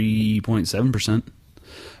that's 3.7%.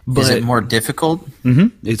 Is it more difficult?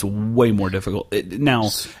 Mm-hmm. It's way more difficult.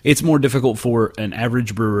 It's more difficult for an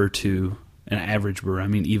average brewer I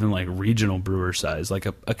mean, even like regional brewer size, like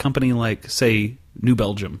a company like, say, New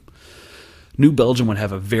Belgium. New Belgium would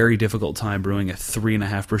have a very difficult time brewing a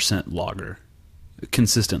 3.5% lager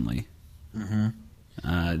consistently.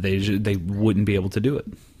 Mm-hmm. They wouldn't be able to do it.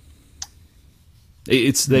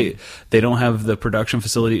 They don't have the production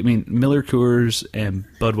facility. I mean, Miller Coors and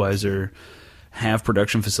Budweiser have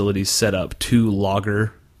production facilities set up to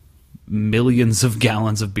lager millions of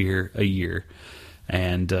gallons of beer a year,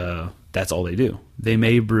 and that's all they do. They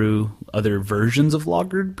may brew other versions of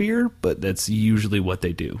lagered beer, but that's usually what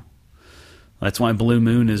they do. That's why Blue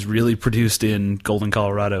Moon is really produced in Golden,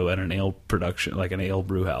 Colorado at an ale production, like an ale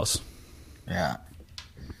brew house. Yeah.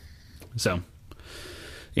 So,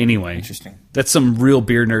 anyway, interesting. That's some real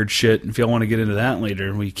beer nerd shit. If y'all want to get into that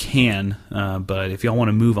later, we can. But if y'all want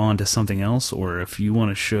to move on to something else, or if you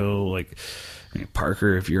want to show, like,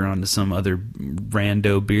 Parker, if you're on to some other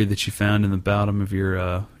rando beer that you found in the bottom of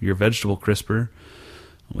your vegetable crisper,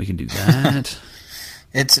 we can do that.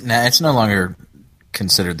 It's no longer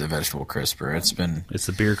considered the vegetable crisper. It's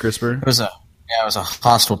the beer crisper. It was a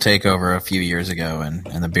hostile takeover a few years ago, and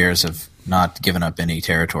the beers have not given up any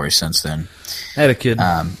territory since then. I had a kid.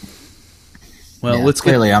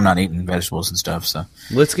 Clearly I'm not eating vegetables and stuff. So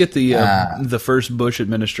let's get the first Bush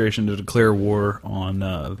administration to declare war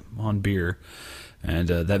on beer, and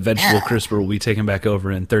that vegetable crisper will be taken back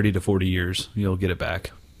over in 30 to 40 years. You'll get it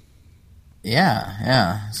back.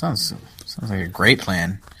 Yeah. Sounds like a great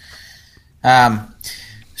plan.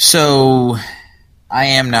 So I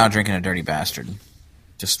am now drinking a Dirty Bastard.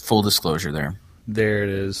 Just full disclosure there. There it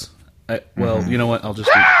is. You know what? I'll just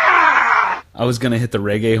I was going to hit the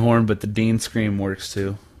reggae horn, but the Dean scream works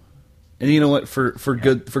too. And you know what? For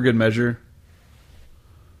good measure.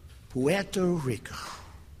 Puerto Rico.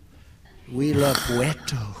 We love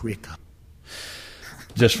Puerto Rico.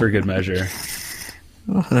 Just for good measure.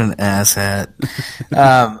 What an asshat.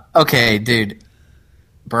 Okay, dude.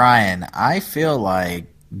 Brian, I feel like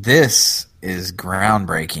this is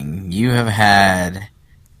groundbreaking. You have had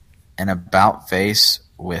an about face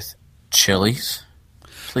with Chili's.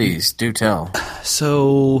 Please, do tell.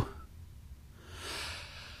 So,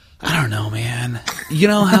 I don't know, man. You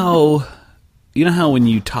know how when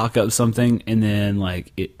you talk up something and then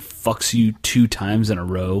like it fucks you 2 times in a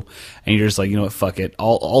row, and you're just like, you know what, fuck it.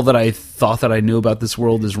 All that I thought that I knew about this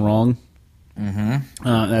world is wrong. Mm-hmm.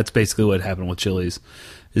 That's basically what happened with Chili's.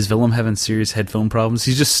 Is Willem having serious headphone problems?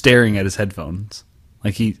 He's just staring at his headphones.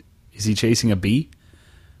 Like is he chasing a bee?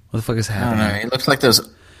 What the fuck is happening? I don't know. He looks like those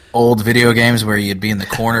old video games where you'd be in the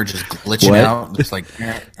corner just glitching out. Just like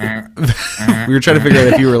we were trying to figure out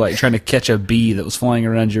if you were like trying to catch a bee that was flying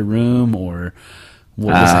around your room, or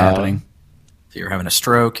what was happening. If you were having a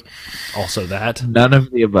stroke. Also that. None of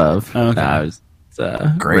the above. Oh, okay. No, it's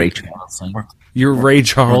great. Ray Charles. You're Ray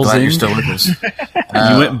Charles. I'm glad you're still with us.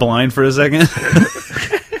 You went blind for a second.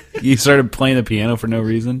 You started playing the piano for no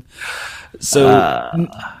reason. So,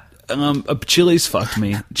 Chili's fucked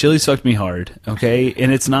me. Chili's fucked me hard. Okay,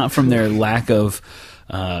 and it's not from their lack of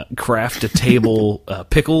craft to table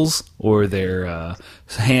pickles or their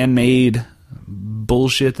handmade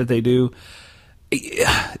bullshit that they do.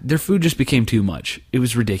 Their food just became too much. It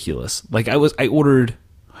was ridiculous. Like I ordered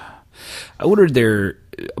their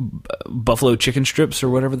buffalo chicken strips or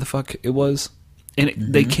whatever the fuck it was. And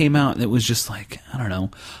they came out and it was just like, I don't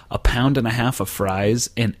know, 1.5 pounds of fries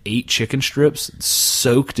and 8 chicken strips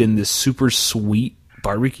soaked in this super sweet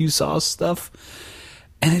barbecue sauce stuff.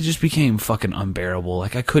 And it just became fucking unbearable.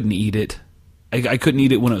 Like I couldn't eat it. I couldn't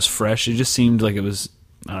eat it when it was fresh. It just seemed like it was,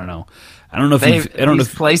 I don't know. I don't know if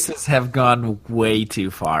these places have gone way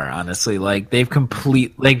too far, honestly. Like they've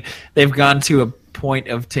gone to a point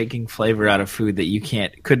of taking flavor out of food that you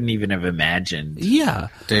couldn't even have imagined. Yeah.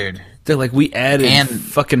 Dude, They're like, we added And-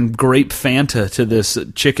 fucking grape Fanta to this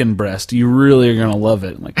chicken breast. You really are gonna love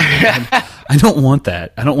it. I'm like, I don't want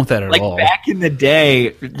that. I don't want that at Like all. back in the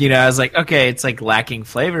day, I was like, okay, it's like lacking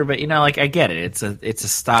flavor, but like I get it. It's a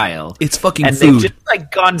style. It's fucking and food. they've just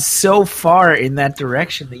like gone so far in that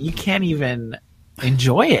direction that you can't even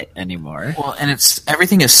enjoy it anymore. Well, and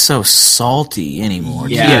everything is so salty anymore.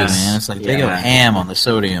 Too, Yes. man. It's like they go Yeah. ham on the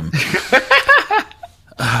sodium.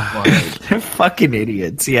 They're fucking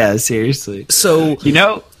idiots. Yeah, seriously. So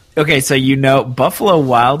Buffalo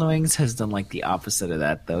Wild Wings has done like the opposite of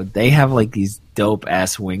that though. They have like these dope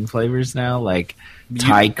ass wing flavors now, like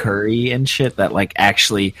Thai curry and shit that like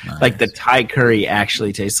actually like the Thai curry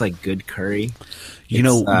actually tastes like good curry. you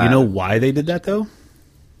know why they did that though?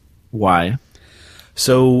 Why?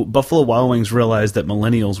 So Buffalo Wild Wings realized that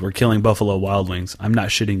millennials were killing Buffalo Wild Wings. I'm not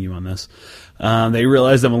shitting you on this. They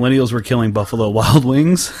realized that millennials were killing Buffalo Wild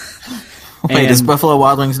Wings. Wait, is Buffalo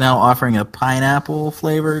Wild Wings now offering a pineapple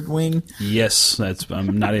flavored wing? Yes,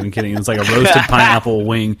 I'm not even kidding. It's like a roasted pineapple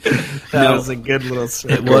wing. That was a good little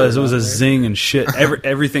It was a zing and shit.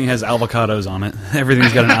 Everything has avocados on it.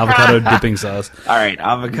 Everything's got an avocado dipping sauce. All right,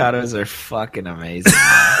 avocados are fucking amazing.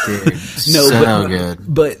 Dude, No, so good.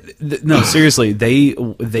 But no, seriously,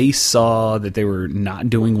 they saw that they were not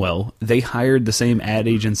doing well. They hired the same ad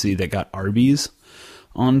agency that got Arby's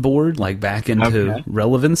on board, like back into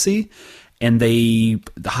relevancy, and they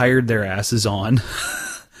hired their asses on.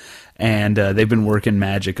 And they've been working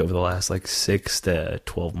magic over the last like 6 to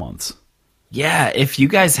 12 months. Yeah, if you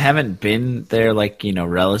guys haven't been there, like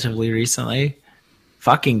relatively recently,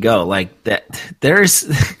 fucking go. Like that, there's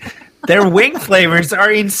their wing flavors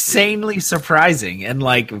are insanely surprising and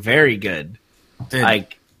like very good. Dude,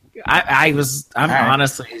 Like I'm right.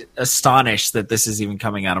 honestly astonished that this is even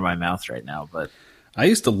coming out of my mouth right now. But I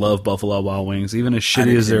used to love Buffalo Wild Wings, even as shitty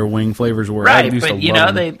did as their too. wing flavors were. I right, used but to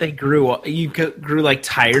love them. they grew like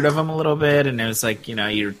tired of them a little bit, and it was like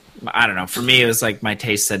I don't know. For me, it was like my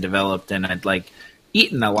taste had developed, and I'd like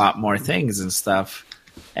eaten a lot more things and stuff.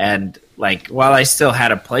 And like while I still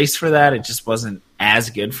had a place for that, it just wasn't as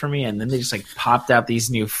good for me. And then they just like popped out these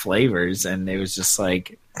new flavors, and it was just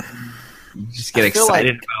like you just get I feel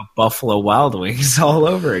excited about Buffalo Wild Wings all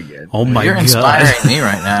over again. Oh my You're god! inspiring me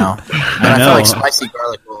right now. And I know. feel like spicy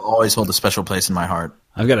garlic will always hold a special place in my heart.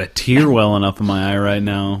 I've got a tear welling up in my eye right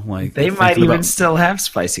now. Like They thinking might even about- still have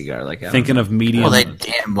spicy garlic. I don't thinking of medium. Well, they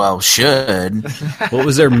damn well should. What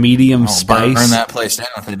was their medium I'll spice? burn that place down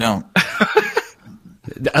if they don't.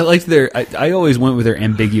 I liked their. I always went with their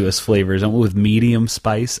ambiguous flavors. I went with medium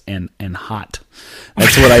spice and hot.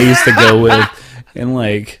 That's what I used to go with. And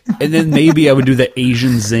then maybe I would do the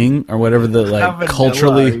Asian zing or whatever the How vanilla are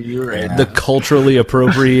culturally you right now? the culturally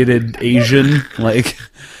appropriated Asian like.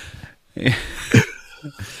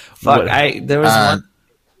 Fuck, What- there was one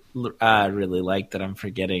I really liked that I'm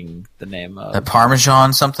forgetting the name of. A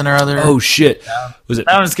Parmesan something or other. Oh shit! Was it?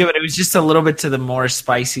 That was good, but it was just a little bit to the more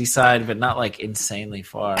spicy side, but not like insanely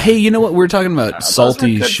far. Hey, you know what? We're talking about Those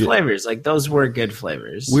salty were good shit. flavors. Like those were good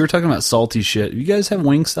flavors. We were talking about salty shit. You guys have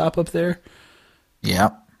Wingstop up there? Yeah.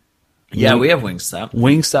 yeah, we have Wingstop.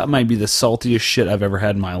 Wingstop might be the saltiest shit I've ever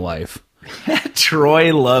had in my life.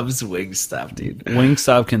 Troy loves Wingstop, dude.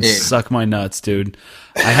 Wingstop can Dude. suck my nuts, dude.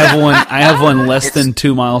 I have one less than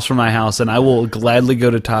 2 miles from my house, and I will gladly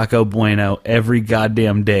go to Taco Bueno every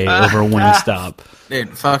goddamn day over Wingstop.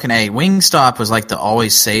 Dude, fucking A. Wingstop was like the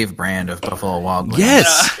always save brand of Buffalo Wild Wings.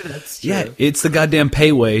 Yes, That's true. yeah, it's the goddamn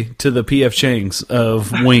payway to the PF Chang's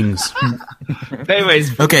of wings.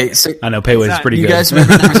 Anyways, Okay, so I know payway's pretty you good. guys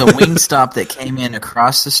remember there was a Wingstop that came in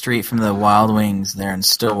across the street from the Wild Wings there in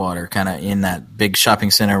Stillwater, kind of in that big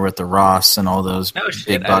shopping center with the Ross and all those No shit,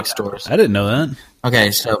 big I box didn't know stores. I didn't know that.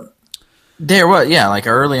 Okay, so there was, yeah, like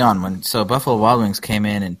early on when Buffalo Wild Wings came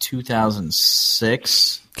in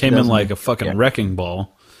 2006. Came in like a fucking wrecking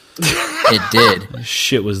ball. It did.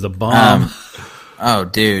 Shit was the bomb. Oh,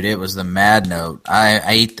 dude, it was the mad note.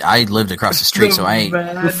 I lived across the street, so I ate.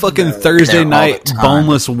 The fucking Thursday There all night the time.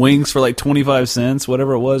 boneless wings for like 25 cents,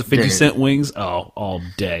 whatever it was, 50-cent Dude. wings. Oh, all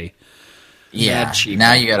day. Yeah, cheap.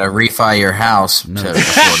 now you got to refi your house to afford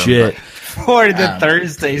 'em, Shit. for the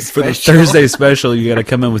Thursday For the special. Thursday special, you got to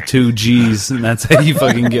come in with 2 G's, and that's how you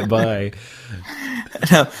fucking get by.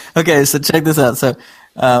 No, okay, so check this out. So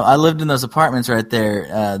I lived in those apartments right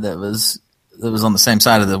there that was on the same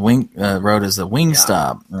side of the road as the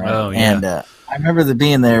Wingstop. Right? Oh, yeah. And I remember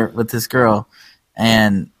being there with this girl,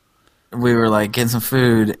 and we were like getting some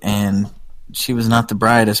food, and she was not the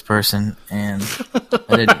brightest person, and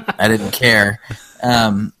I didn't care.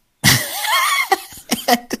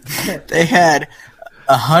 They had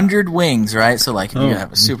 100 wings, right? So like if you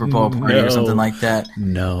have a Super Bowl party or something like that.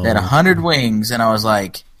 No. They had 100 wings, and I was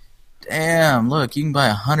like, damn, look, you can buy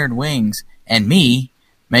 100 wings. And me,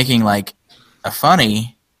 making like a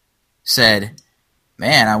funny, said,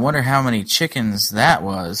 man, I wonder how many chickens that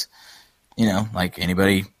was. You know, like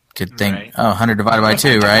anybody could think, Right. 100 divided by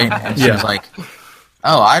 2, right? And she Yeah. was like,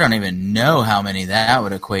 oh, I don't even know how many that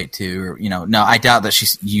would equate to. Or, no, I doubt that she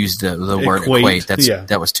used the word Equate, equate. yeah.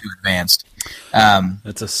 That was too advanced.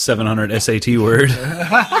 That's a 700 SAT word.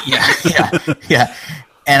 Yeah.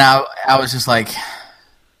 And I was just like,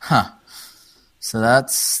 huh. So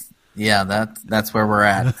that's where we're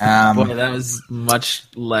at. Boy, that was much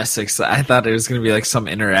less exciting. I thought it was going to be like some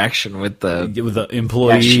interaction with the With the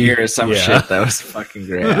employee. cashier or some Yeah. shit. That was fucking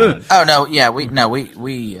great. Oh no, yeah,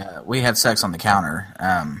 we had sex on the counter.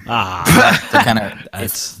 The kind of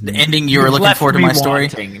That's the ending you were looking for to my story.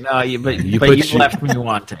 Wanting. No, but you put left me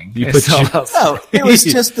wanting. you It's put all you- else. Oh, it was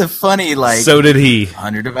just the funny like so did he.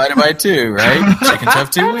 100 divided by 2, right? Chickens have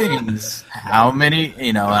 2 wings. How many?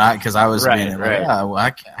 Because I was Right, being like, right. well,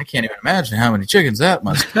 I can't even imagine how many chickens that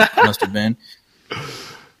must have been.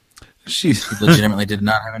 She Legitimately did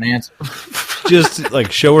not have an answer. just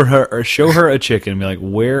like show her a chicken and be like,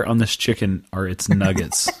 where on this chicken are its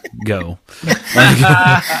nuggets? Go.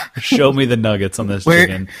 Like, show me the nuggets on this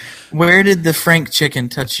chicken. Where did the Frank chicken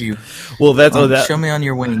touch you? Well, that's Show me on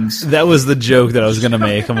your wings. that was the joke that I was gonna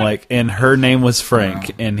make. I'm like, and her name was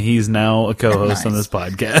Frank, and he's now a co-host on Nice. this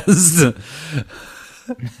podcast.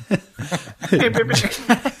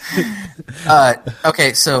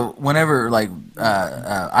 Okay, so whenever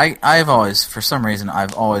I've always, for some reason,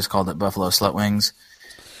 I've always called it Buffalo Slut Wings.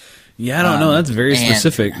 Yeah, I don't know. That's very and-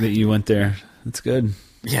 specific that you went there. That's good.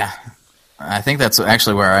 Yeah, I think that's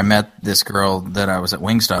actually where I met this girl that I was at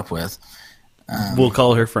Wingstop with. We'll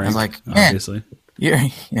call her Frank. I was like, man. obviously. Yeah,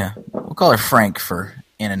 we'll call her Frank for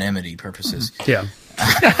anonymity purposes. Yeah.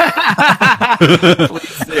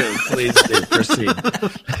 Please do. Proceed.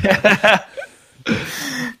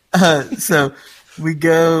 So we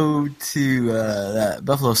go to that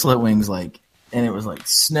Buffalo Slut Wings, and it was like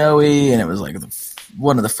snowy, and it was like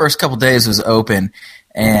one of the first couple days was open,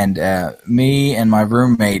 and me and my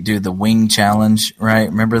roommate do the wing challenge, right?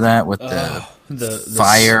 Remember that with the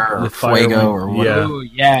fire or fuego or whatever?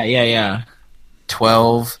 Yeah. Ooh, yeah.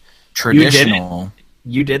 12 traditional.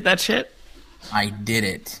 You did that shit? I did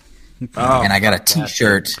it, Oh, and I got a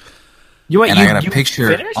T-shirt, you and I got a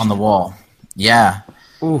picture finished? on the wall. Yeah,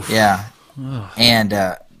 Oof. yeah, and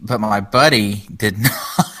but my buddy did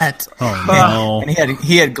not. Oh no. And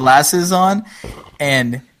he had glasses on,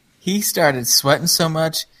 and he started sweating so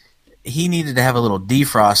much he needed to have a little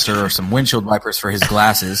defroster or some windshield wipers for his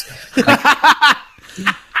glasses.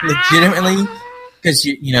 Legitimately, because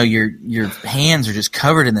your hands are just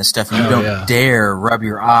covered in this stuff, and you don't dare rub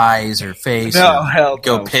your eyes or face or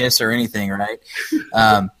go piss or anything, right?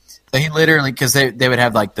 So he literally, because they would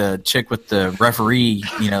have like the chick with the referee,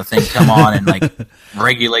 thing come on and like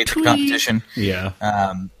regulate the competition. Yeah.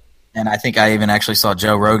 And I think I even actually saw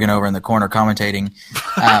Joe Rogan over in the corner commentating.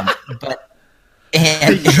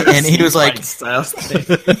 And he was like,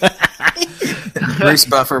 Bruce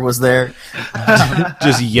Buffer was there.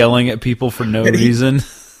 Just yelling at people for no reason.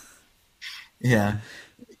 Yeah.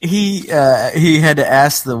 He had to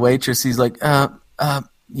ask the waitress, he's like,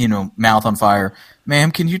 mouth on fire,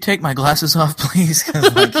 ma'am, can you take my glasses off, please?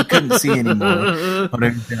 Because he couldn't see anymore what he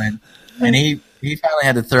was doing. And he finally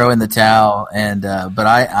had to throw in the towel, and but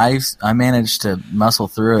I managed to muscle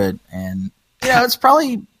through it, and it's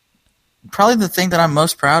probably the thing that I'm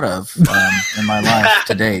most proud of in my life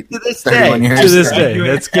to date. To this 31 day. years. To this day.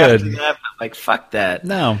 That's good. Like, fuck that.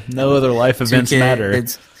 No other life events matter.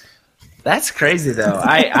 It's That's crazy, though.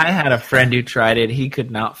 I had a friend who tried it. He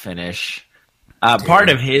could not finish. Part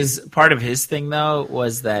of his thing, though,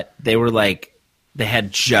 was that they were like, they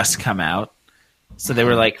had just come out. So they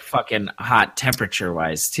were like fucking hot temperature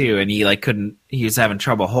wise too. And he like he was having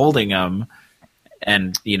trouble holding them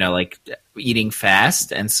and, like eating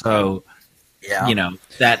fast. And so,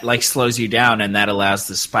 that like slows you down, and that allows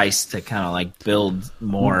the spice to kind of like build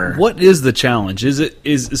more. What is the challenge? It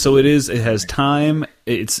has time.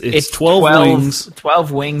 It's 12 wings.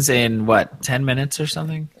 12 wings in what, 10 minutes or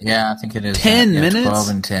something? Yeah, I think it is 10 minutes? 12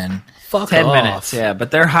 and 10. Fuck 10 off. minutes, yeah.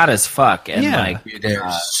 But they're hot as fuck. And Yeah. like, They're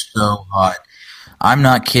so hot. I'm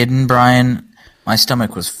not kidding, Brian. My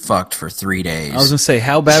stomach was fucked for 3 days. I was gonna say,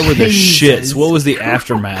 how bad were the Jesus. shits? What was the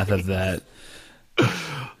aftermath of that?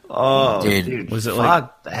 oh, Dude, Was it like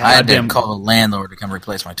fuck that. I had to goddamn- call the landlord to come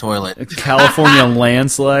replace my toilet. California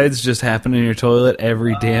landslides just happen in your toilet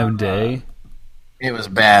every damn day? It was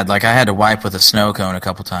bad. Like, I had to wipe with a snow cone a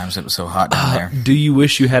couple times. It was so hot down there. Do you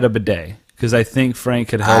wish you had a bidet? Because I think Frank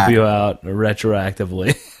could help you out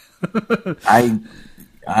retroactively.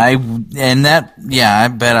 I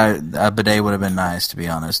bet a bidet would have been nice, to be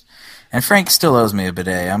honest. And Frank still owes me a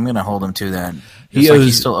bidet. I'm going to hold him to that.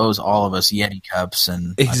 He still owes all of us Yeti cups.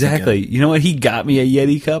 And exactly. You know what? He got me a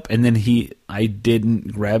Yeti cup, and then I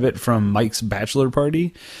didn't grab it from Mike's bachelor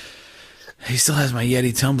party. He still has my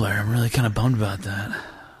Yeti tumbler. I'm really kind of bummed about that.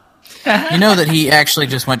 You know that he actually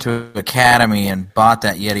just went to Academy and bought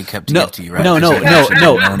that Yeti cup to give to you, right? No.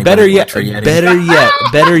 Better yet.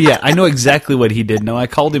 I know exactly what he did. No, I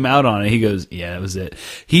called him out on it. He goes, "Yeah, that was it."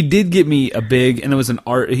 He did get me a big, and it was an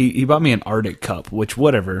art. He bought me an Arctic cup, which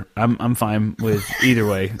whatever. I'm fine with either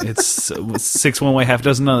way. It's 6 one way, half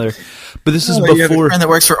dozen other. But this is before. You have a friend that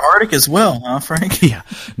works for Arctic as well, huh, Frank? Yeah.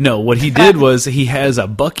 No, what he did was he has a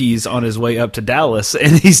Buc-ee's on his way up to Dallas,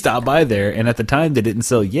 and he stopped by there. And at the time, they didn't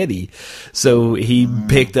sell Yeti. So he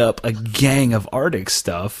picked up a gang of Arctic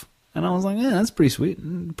stuff, and I was like, "Yeah, that's pretty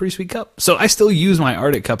sweet cup." So I still use my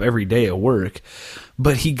Arctic cup every day at work,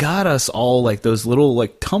 but he got us all like those little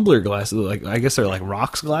like tumbler glasses, like I guess they're like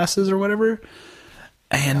rocks glasses or whatever.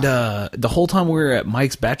 And the whole time we were at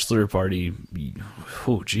Mike's bachelor party,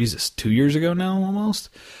 2 years ago now almost.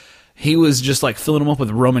 He was just like filling them up with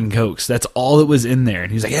rum and cokes. That's all that was in there,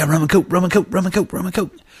 and he was like, "Yeah, rum and coke, rum and coke, rum and coke, rum and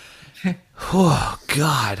coke." Oh,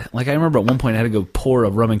 God. Like, I remember at one point I had to go pour a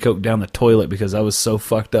rum and coke down the toilet because I was so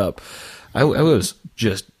fucked up. I was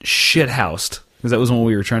just shit-housed because that was when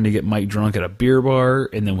we were trying to get Mike drunk at a beer bar,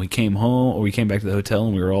 and then we came home, or we came back to the hotel,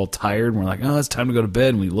 and we were all tired, and we're like, "Oh, it's time to go to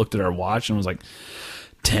bed," and we looked at our watch, and it was like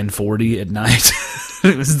 10:40 at night.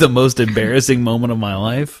 It was the most embarrassing moment of my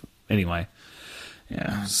life. Anyway.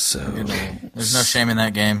 Yeah, so there's no shame in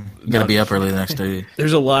that game. You got to be up early the next day.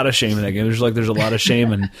 There's a lot of shame in that game. There's a lot of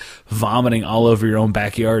shame in vomiting all over your own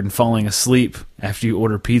backyard and falling asleep after you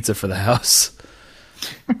order pizza for the house.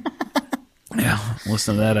 Yeah,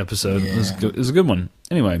 listen to that episode. Yeah. It was a good one.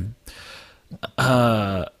 Anyway,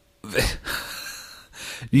 do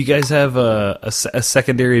you guys have a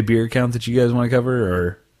secondary beer count that you guys want to cover,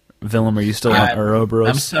 or Willem? Are you still on Ouroboros?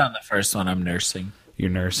 I'm still on the first one. I'm nursing. You're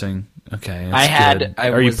nursing. Okay,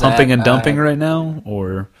 are you pumping and dumping right now,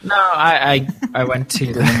 or no? I went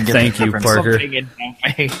to. Thank you, Parker. Pumping and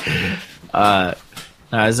dumping. I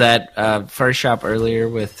was at First Shop earlier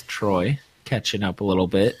with Troy, catching up a little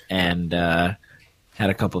bit, and had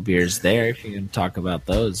a couple beers there. If you can talk about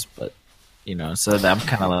those, but so I'm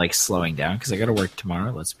kind of like slowing down because I got to work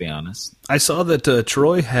tomorrow. Let's be honest. I saw that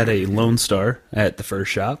Troy had a Lone Star at the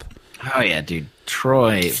First Shop. Oh yeah, dude.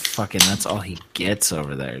 Troy, that's all he gets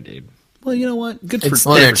over there, dude. Well, you know what? Good for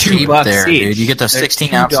they're cheap there, dude. You get the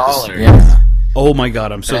 16 ounces. Yeah. Oh my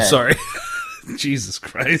God, I'm so sorry. Jesus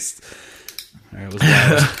Christ. It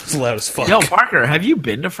was loud as fuck. Yo, Parker, have you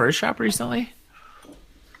been to First Shop recently?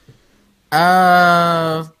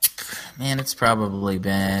 Man, it's probably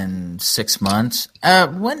been 6 months.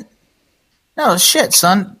 When? No, shit,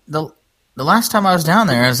 son. The last time I was down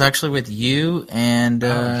there, I was actually with you and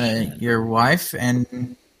your wife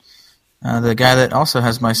and the guy that also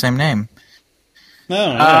has my same name.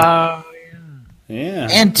 Oh, yeah.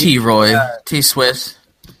 And T-Roy, T-Swiss.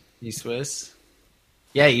 T-Swiss?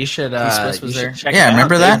 Yeah, you should, T-Swiss was there. Check yeah, it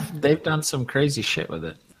remember out. that? They've done some crazy shit with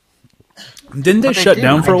it. Didn't they shut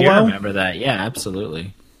down for a while? I remember that. Yeah,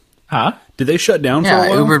 absolutely. Huh? Did they shut down for a while?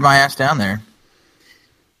 Yeah, I Ubered my ass down there.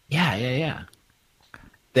 Yeah.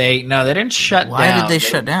 They didn't shut down. Why did they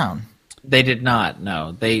shut down? They did not.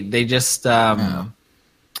 No, they just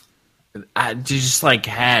just like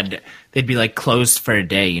they'd be like closed for a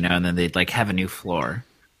day, and then they'd like have a new floor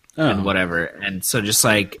and whatever. And so just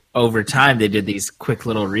like over time, they did these quick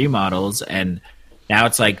little remodels, and now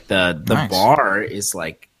it's like the bar is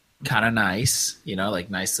like kind of nice, like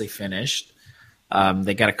nicely finished.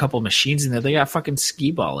 They got a couple machines in there. They got fucking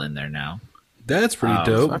skee ball in there now. That's pretty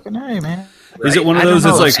dope. Fucking hey, man. Right? Is it one of those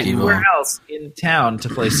that's like anywhere else in town to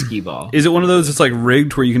play skee ball? Is it one of those that's like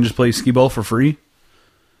rigged where you can just play skee ball for free?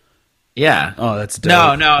 Yeah. Oh, that's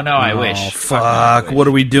dope. No. I wish. Oh, fuck! What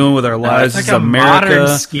are we doing with our lives? It's This like is a America.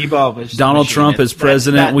 modern skee ball Donald machine. Trump is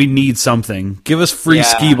president. We need something. Give us free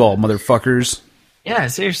skee ball, motherfuckers. Yeah,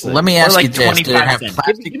 seriously. Let me ask you this: 25 did it have cents.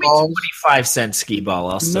 plastic Give balls? me 25-cent skee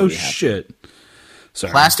ball. I'll still No be happy. shit.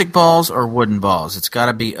 Sorry. Plastic balls or wooden balls? It's got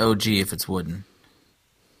to be OG if it's wooden.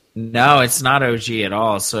 No, it's not OG at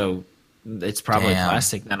all. So it's probably Damn.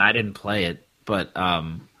 plastic. Then I didn't play it, but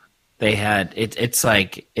they had it. It's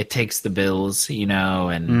like it takes the bills,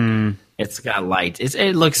 and it's got lights.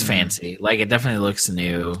 It looks fancy. Like it definitely looks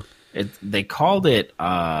new. They called it.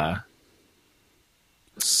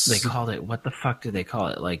 They called it, what the fuck did they call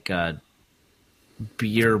it? Like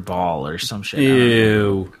beer ball or some shit.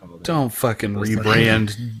 Ew! Don't fucking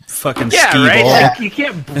rebrand fucking Yeah, skee right. ball. Like, you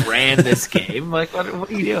can't brand this game. Like, what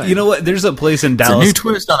are you doing? You know what? There's a place in It's a Dallas. new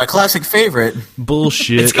twist on a classic favorite.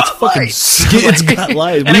 Bullshit. It's got fucking. lights. It's got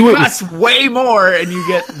lights. and We it went- costs way more, and you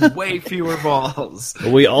get way fewer balls.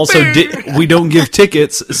 We also we don't give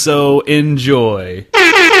tickets, so enjoy.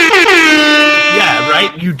 Yeah,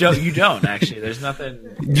 right. You don't actually. There's nothing.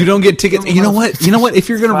 You don't get tickets. You know what? If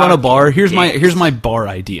you're gonna run a bar, here's my bar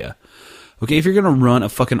idea. Okay, if you're gonna run a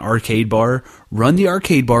fucking arcade bar, run the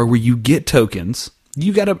arcade bar where you get tokens.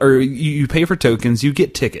 You pay for tokens, you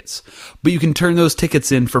get tickets, but you can turn those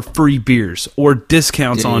tickets in for free beers or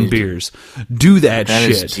discounts on Dude. beers. Do that That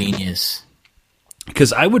shit. is genius.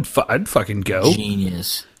 Because I'd fucking go.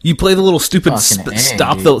 Genius. You play the little stupid Fucking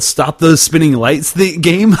A, stop the spinning lights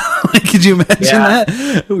game. Like, could you imagine Yeah.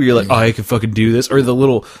 that? Where you're like, oh, I can fucking do this, or the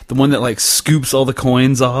one that like scoops all the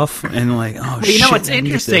coins off and like, oh Well, shit. you know what's I need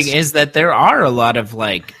interesting this. is that there are a lot of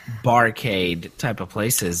like barcade type of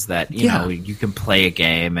places that you Yeah. know you can play a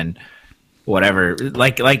game and whatever.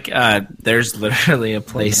 Like there's literally a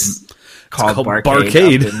place called Barcade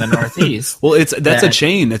Barcade. up in the Northeast. Well, that's a that-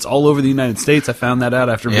 chain. It's all over the United States. I found that out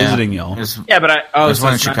after Yeah. visiting y'all. There's- Yeah, but There's so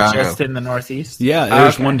one in it's not Chicago. just in the Northeast. Yeah, Oh,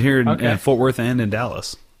 there's okay. one here in Okay. Fort Worth and in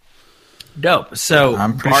Dallas. Dope. So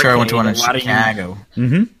I'm pretty sure I went to one in Barcade, a lot of you- Chicago.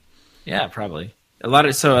 Yeah, probably. A lot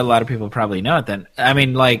of people probably know it then. I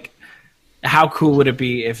mean, like, how cool would it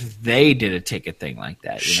be if they did a ticket thing like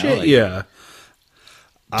that? You know? Shit, Like, yeah.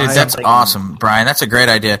 Dude, that's awesome, Brian. That's a great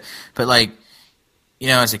idea. But like, you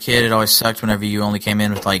know, as a kid, it always sucked whenever you only came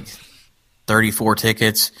in with like 34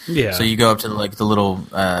 tickets. Yeah. So you go up to like the little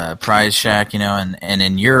prize shack, you know, and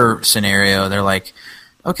in your scenario, they're like,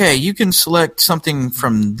 okay, you can select something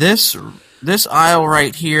from this aisle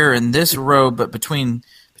right here and this row, but between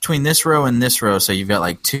this row and this row, so you've got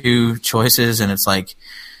like two choices, and it's like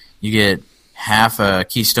you get half a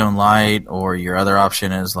Keystone Light, or your other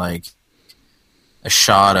option is like a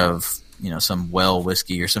shot of, you know, some well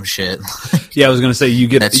whiskey or some shit. Yeah, I was gonna say you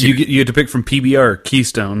get That's you get to pick from PBR or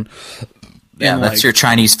Keystone. Yeah, And, that's like, your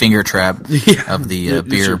Chinese finger trap Yeah. of the It's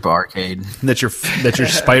beer your- barcade. That's your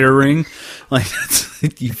spider ring. Like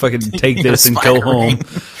you fucking take You got a this and go spider home.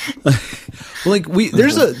 ring. Like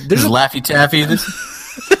there's There's a Laffy Taffy.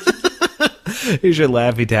 here's your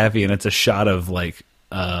Laffy Taffy, and it's a shot of like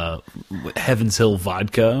Heaven's Hill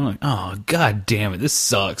vodka. I'm like, oh god damn it, this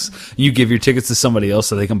sucks. You give your tickets to somebody else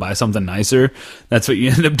so they can buy something nicer. That's what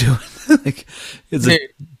you end up doing. Like it's a Dude.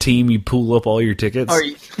 team. You pool up all your tickets.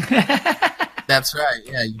 That's right.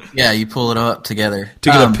 Yeah. You pull it up together To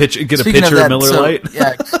get a pitch- get a speaking pitcher of Miller Lite?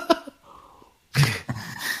 Yeah.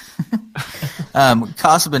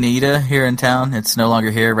 Casa Bonita here in town. It's no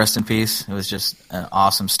longer here. Rest in peace. It was just an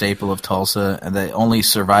awesome staple of Tulsa, and the only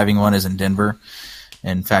surviving one is in Denver.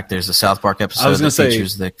 In fact, there's a South Park episode gonna that say-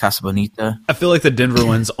 features the Casa Bonita. I feel like the Denver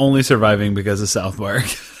one's only surviving because of South Park.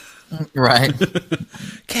 Right.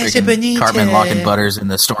 Freaking Cartman locking butters in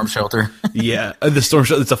the storm shelter. Yeah, the storm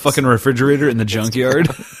shelter. It's a fucking refrigerator in the junkyard.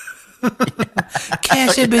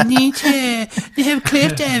 Casa Bonita. They have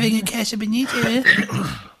cliff diving at Casa Bonita.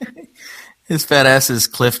 His fat ass is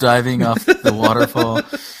cliff diving off the waterfall.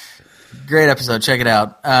 Great episode. Check it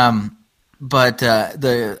out. But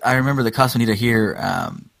I remember the Casa Bonita here.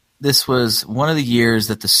 This was one of the years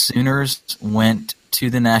that the Sooners went to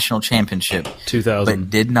the national championship, 2000. but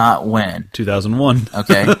did not win. 2001.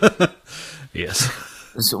 Okay, Yes.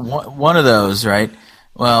 it's one of those, right?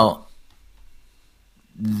 Well,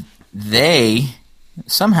 they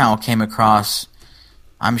somehow came across,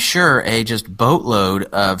 I'm sure, a just boatload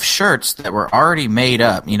of shirts that were already made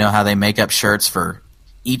up. You know how they make up shirts for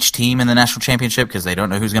each team in the national championship because they don't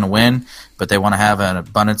know who's going to win, but they want to have an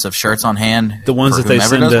abundance of shirts on hand. The ones for that they whomever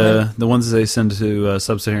send does win. the ones that they send to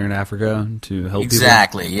sub-Saharan Africa to help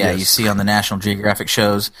Exactly. people. Yeah, Yes. you see on the National Geographic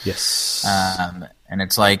shows. Yes. And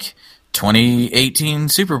it's like 2018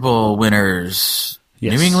 Super Bowl winners,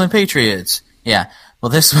 Yes. New England Patriots. Yeah. Well,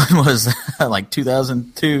 this one was like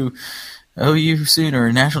 2002 OU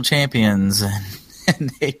Sooner national champions,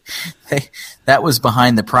 and they that was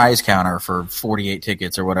behind the prize counter for 48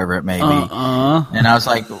 tickets or whatever it may be. And I was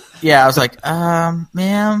like,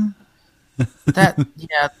 ma'am,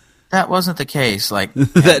 that wasn't the case. Like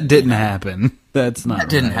that didn't happen. That's not. that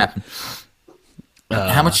didn't right. happen.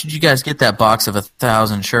 How much did you guys get that box of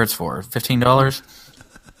 1,000 shirts for? $15?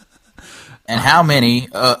 And how many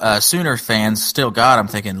Sooner fans still got them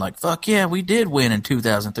thinking like, fuck yeah, we did win in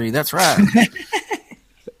 2003. That's right.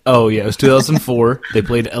 Oh yeah, it was 2004. They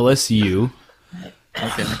played LSU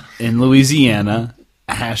Okay. in Louisiana.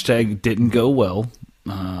 Hashtag didn't go well.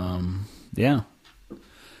 Yeah.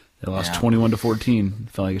 They lost 21-14.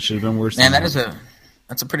 Felt like it should have been worse. Man,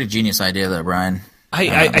 that's a pretty genius idea, though, Brian.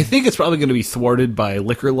 I think it's probably going to be thwarted by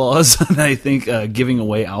liquor laws. And I think giving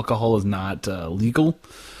away alcohol is not legal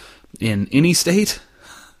in any state.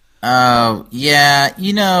 Yeah,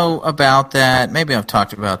 you know about that. Maybe I've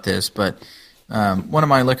talked about this, but one of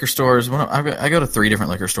my liquor stores, I go to 3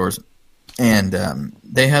 different liquor stores, and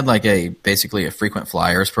they had like basically a frequent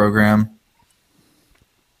flyers program,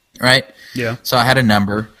 right? Yeah. So I had a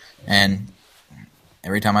number, and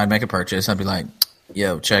every time I'd make a purchase, I'd be like,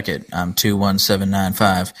 yo, check it, I'm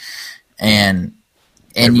 21795, and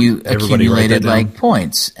you accumulated like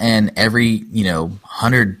points, and every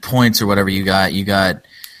 100 points or whatever you got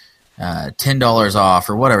 $10 off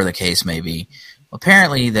or whatever the case may be.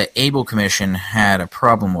 Apparently, the Able Commission had a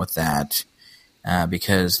problem with that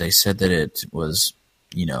because they said that it was,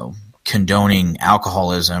 condoning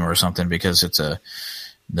alcoholism or something, because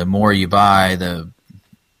the more you buy, the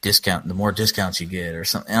more discounts you get or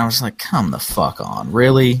something. And I was like, come the fuck on,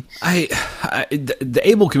 really? The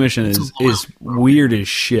Able Commission is weird as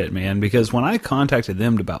shit, man, because when I contacted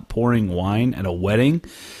them about pouring wine at a wedding,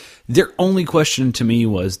 their only question to me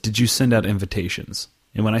was, did you send out invitations?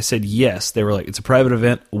 And when I said yes, they were like, it's a private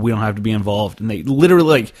event, we don't have to be involved. And they were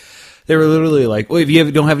literally like, well, if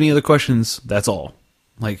you don't have any other questions, that's all.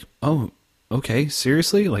 Like, oh, okay,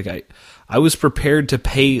 seriously? Like, I was prepared to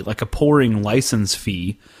pay like a pouring license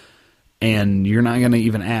fee, and you're not going to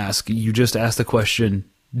even ask. You just asked the question,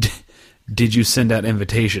 did you send out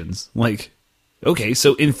invitations? Like, okay,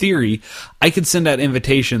 so in theory, I could send out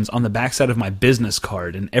invitations on the backside of my business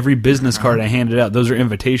card, and every business card I handed out, those are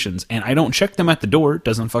invitations, and I don't check them at the door. It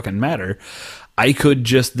doesn't fucking matter. I could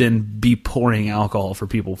just then be pouring alcohol for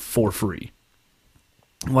people for free.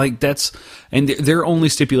 Like, and their only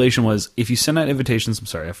stipulation was, if you send out invitations, I'm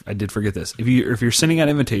sorry, I did forget this. If you're sending out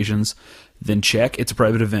invitations, then check, it's a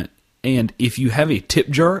private event. And if you have a tip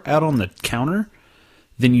jar out on the counter,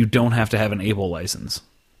 then you don't have to have an Able license.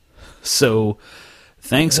 So,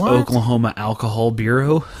 thanks, Oklahoma Alcohol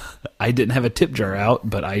Bureau. I didn't have a tip jar out,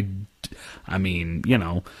 but I mean,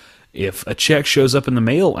 if a check shows up in the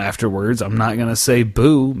mail afterwards, I'm not going to say,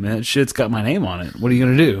 boo, man, that shit's got my name on it. What are you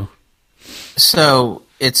going to do? So,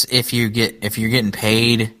 it's if you're getting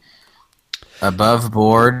paid above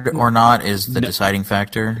board or not is the deciding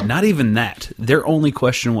factor? Not even that. Their only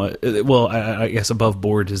question was, well, I guess above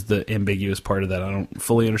board is the ambiguous part of that. I don't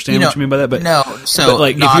fully understand what you mean by that. But no, so but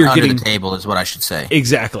like, not if you're under getting the table is what I should say.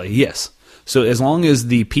 Exactly, yes. So as long as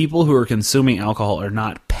the people who are consuming alcohol are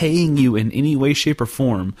not paying you in any way, shape, or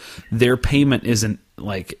form, their payment is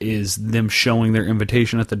them showing their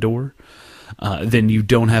invitation at the door, then you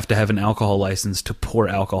don't have to have an alcohol license to pour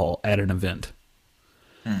alcohol at an event.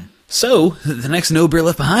 So, the next No Beer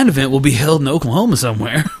Left Behind event will be held in Oklahoma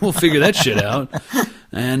somewhere. We'll figure that shit out.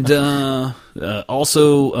 And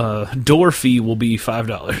also, door fee will be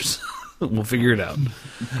 $5. We'll figure it out.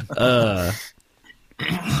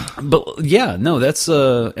 But, yeah, no, that's...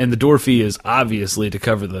 and the door fee is obviously to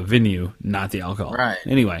cover the venue, not the alcohol. Right.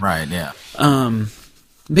 Anyway. Right, yeah.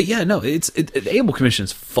 But, yeah, no, the Able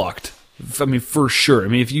Commission's fucked. I mean, for sure. I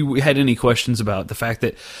mean, if you had any questions about the fact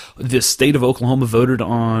that the state of Oklahoma voted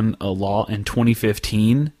on a law in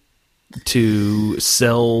 2015 to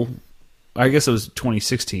sell, I guess it was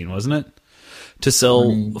 2016, wasn't it? To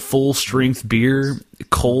sell full-strength beer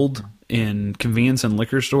cold in convenience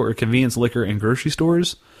liquor and grocery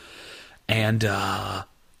stores. And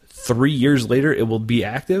 3 years later, it will be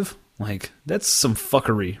active. Like, that's some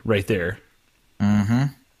fuckery right there.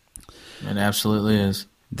 Mm-hmm. It absolutely is.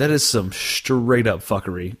 That is some straight up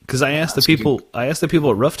fuckery. Because I asked the people at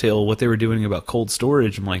Roughtail what they were doing about cold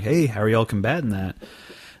storage. I'm like, hey, how are y'all combating that?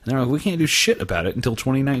 And they're like, we can't do shit about it until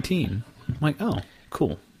 2019. I'm like, oh,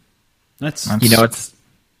 cool. That's it's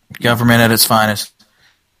government at its finest.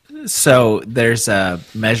 So there's a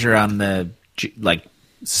measure on the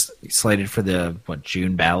slated for the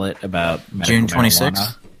June ballot about June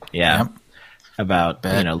 26th. Yeah, yep. About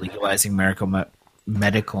legalizing medical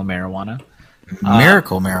marijuana.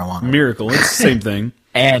 Miracle marijuana. Miracle. It's the same thing.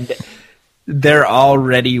 And they're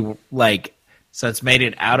already so it's made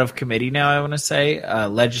it out of committee now, I want to say,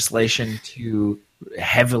 legislation to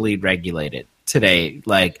heavily regulate it today.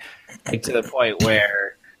 Like to the point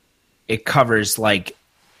where it covers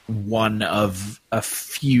one of a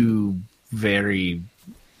few very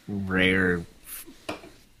rare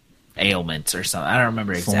ailments or something. I don't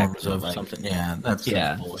remember exactly. Forms of something. Yeah, that's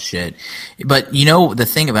bullshit. But the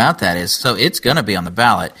thing about that is, so it's going to be on the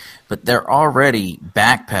ballot, but they're already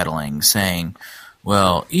backpedaling, saying,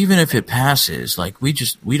 well, even if it passes,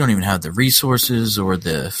 we don't even have the resources or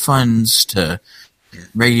the funds to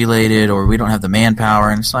regulated, or we don't have the manpower.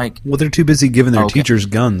 And it's like, Well, they're too busy giving their Okay. teachers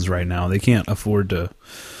guns right now. They can't afford to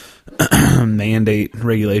mandate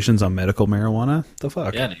regulations on medical marijuana. The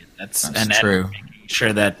fuck? Yeah, dude, that's true. And making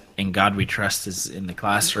sure that "In God We Trust" is in the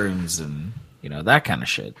classrooms, and that kind of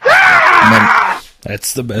shit. and then,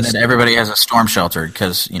 That's the and best. then everybody has a storm shelter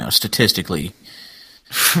because statistically,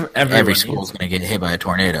 every Everyone school is needs going to get hit by a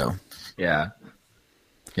tornado. it. Yeah.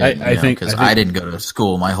 I think- because I didn't go to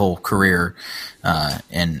school my whole career,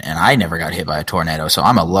 and I never got hit by a tornado. So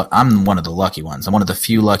I'm one of the lucky ones. I'm one of the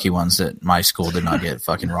few lucky ones that my school did not get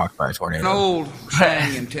fucking rocked by a tornado. An old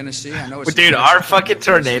saying in Tennessee. I know it's But dude, a our Tennessee fucking thing,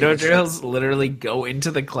 tornado Tennessee, drills literally go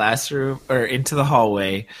into the classroom or into the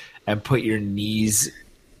hallway and put your knees,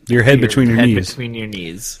 Your head between your head knees. between your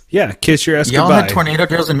knees. Yeah, kiss your ass Y'all goodbye. had tornado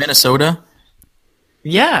drills in Minnesota?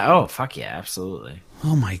 Yeah. Oh fuck yeah, absolutely.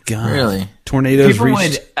 Oh my god! Really? Tornadoes People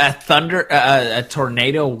reached. would a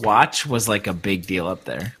tornado watch was like a big deal up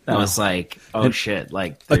there. That was like, oh shit,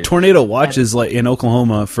 like A dude, tornado watch is like in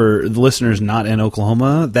Oklahoma. For the listeners not in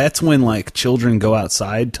Oklahoma, that's when like children go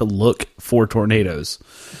outside to look for tornadoes.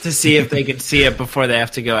 to see if they can see it before they have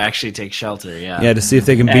to go actually take shelter. Yeah. Yeah, to see if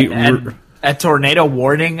they can beat And a tornado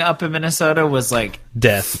warning up in Minnesota was like,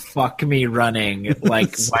 death. fuck me running.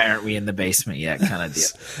 Like, why aren't we in the basement yet? Kind of deal.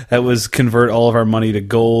 That was convert all of our money to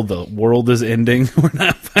gold. The world is ending. We're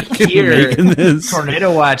not fucking Here, making this.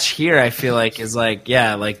 tornado watch here, I feel like is like,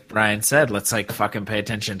 yeah, like Brian said, let's like fucking pay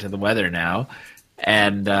attention to the weather now.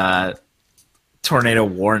 And tornado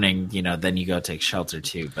warning, then you go take shelter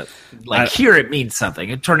too. But like here, it means something.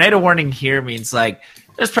 A tornado warning here means like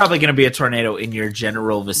there's probably going to be a tornado in your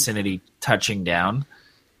general vicinity touching down.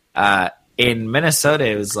 In Minnesota,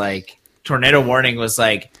 it was like tornado warning was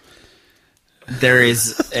like there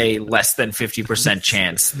is a less than 50%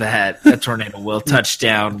 chance that a tornado will touch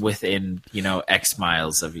down within X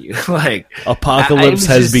miles of you. Like Apocalypse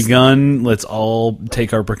I has was just- begun. Let's all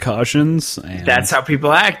take our precautions. And That's how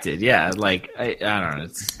people acted. Yeah, like I don't know.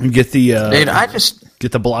 It's, get the Dude,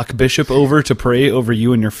 get the block bishop over to pray over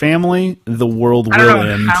you and your family. The world I will don't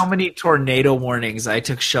know end. how many tornado warnings I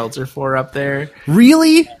took shelter for up there.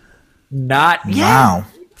 Really? Not yet. wow.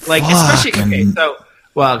 Like especially Fucking-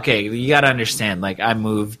 okay, you got to understand. Like I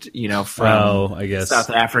moved, from I guess. South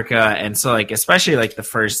Africa, and so like especially like the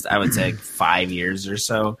first, I would say like 5 years or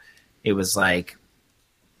so, it was like,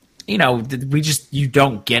 you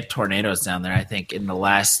don't get tornadoes down there. I think in the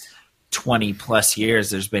last 20 plus years,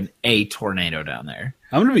 there's been a tornado down there.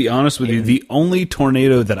 I'm going to be honest with you. The only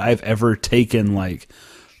tornado that I've ever taken like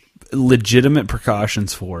legitimate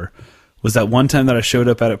precautions for was that one time that I showed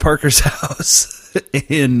up at Parker's house was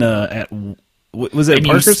it And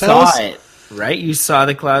Parker's you saw house? it, right? You saw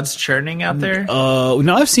the clouds churning out there.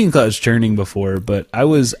 No, I've seen clouds churning before, but I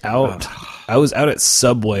was out. I was out at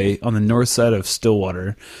Subway on the north side of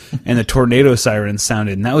Stillwater, and the tornado sirens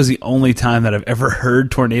sounded. And that was the only time that I've ever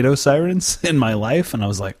heard tornado sirens in my life. And I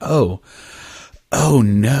was like, oh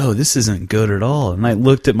no, this isn't good at all. And I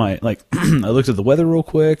looked at I looked at the weather real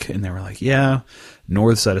quick, and they were like, yeah,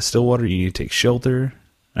 north side of Stillwater, you need to take shelter.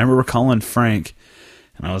 I remember calling Frank,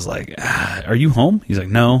 and I was like, are you home? He's like,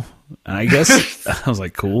 no. And I guess I was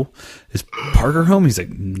like, cool. Is Parker home? He's like,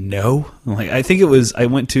 no. I'm like, I think I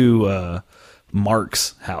went to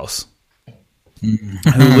Mark's house, who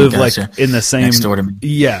lived Gotcha. like in the same, Next door to me.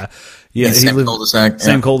 yeah. Yeah, same lived cul-de-sac.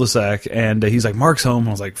 same Yeah. cul-de-sac, and he's like, Mark's home.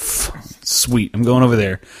 I was like, sweet, I'm going over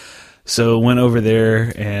there. So went over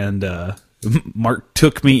there, and Mark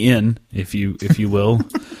took me in, if you will,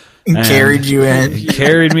 and Carried you in. he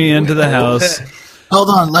carried me into the house. Hold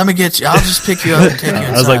on, let me get you. I'll just pick you up and take you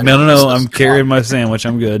I was like, inside. no, I'm carrying my sandwich.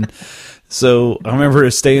 I'm good. So I remember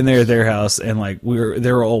staying there at their house, and like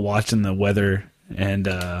they were all watching the weather, and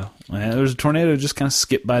there was a tornado just kind of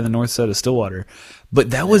skipped by the north side of Stillwater.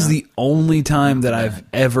 But that was the only time that I've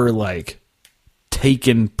ever like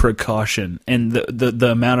taken precaution, and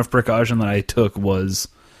the amount of precaution that I took was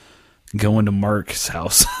going to Mark's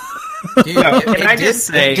house. Dude, Can I just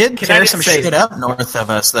say- it did can I tear just some say- shit up north of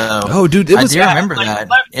us, though. Oh, dude, it was I do remember that.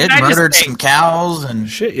 It can I just murdered say- some cows and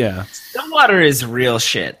shit. Yeah, Stillwater is real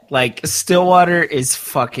shit. Like Stillwater is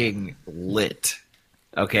fucking lit.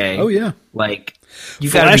 Okay. Oh yeah. Like you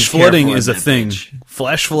gotta Flash be flooding careful is in a that thing. bitch.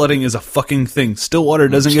 Flash flooding is a fucking thing. Stillwater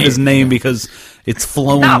doesn't get his name because it's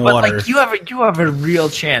flowing No, but water. like you have a real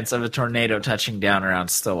chance of a tornado touching down around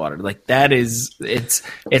Stillwater. Like that is it's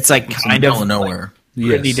like kind of middle of nowhere.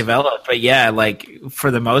 pretty Yes. developed. But yeah, like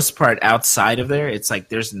for the most part outside of there, it's like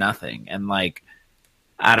there's nothing. And like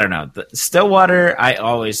I don't know. The Stillwater, I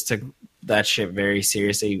always took that shit very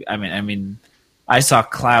seriously. I mean I saw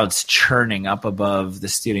clouds churning up above the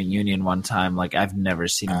student union one time, like I've never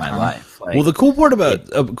seen in my life. Like, Well, the cool part about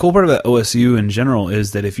OSU in general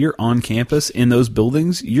is that if you're on campus in those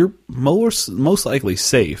buildings, you're most likely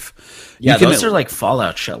safe. yeah, You can- those are like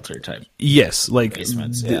fallout shelter type. yes, like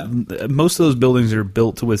basements, most of those buildings are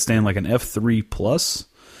built to withstand like an F3 plus,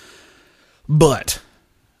 but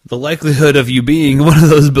the likelihood of you being one of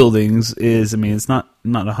those buildings is, I mean, it's not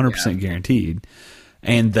 100% guaranteed.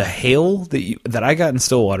 And the hail that I got in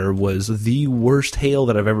Stillwater was the worst hail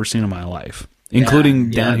that I've ever seen in my life, including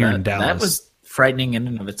down here in Dallas. That was frightening in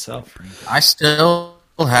and of itself. I still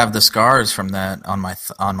have the scars from that on my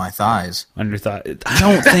thighs. Under thought, I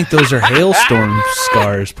don't think those are hailstorm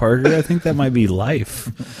scars, Parker. I think that might be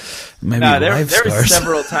life. Maybe No, there life were scars.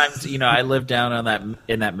 several times. I lived down on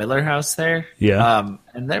in that Miller house there. Yeah.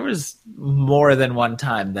 And there was more than one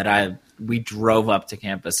time that we drove up to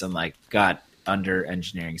campus and like got under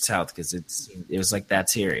Engineering South because it was like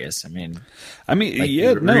that serious. I mean, like, yeah,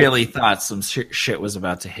 you no. really thought some shit was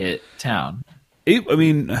about to hit town. I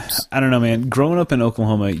don't know, man. Growing up in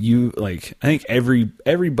Oklahoma, I think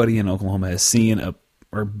everybody in Oklahoma has seen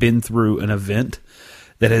or been through an event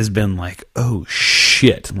that has been like, oh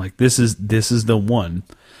shit, like this is the one.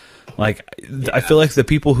 Like, I feel like the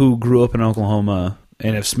people who grew up in Oklahoma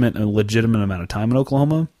and have spent a legitimate amount of time in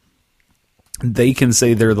Oklahoma, they can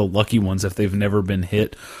say they're the lucky ones if they've never been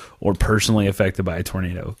hit or personally affected by a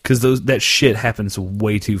tornado, because that shit happens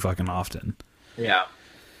way too fucking often. Yeah.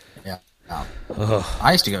 Yeah.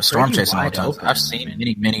 I used to go storm Pretty chasing all the wide time. open, I've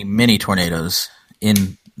seen many tornadoes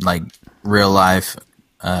in like real life,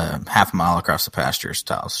 half a mile across the pasture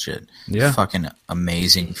style shit. Yeah. Fucking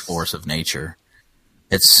amazing force of nature.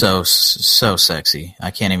 It's so sexy.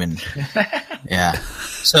 I can't even. Yeah.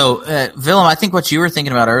 So, Willem, I think what you were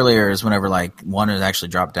thinking about earlier is whenever like one had actually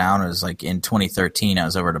dropped down. It was like in 2013. I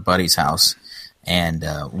was over at a buddy's house, and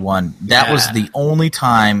that was the only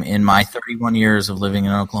time in my 31 years of living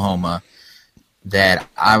in Oklahoma that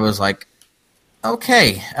I was like,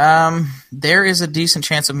 okay, there is a decent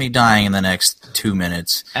chance of me dying in the next 2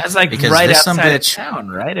 minutes. That's like because right this outside of sumbitch- town,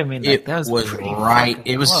 right? I mean, it that was pretty right.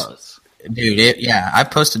 fucking It was. close. Dude, I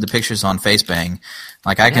posted the pictures on Facebang.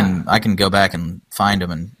 Like I can go back and find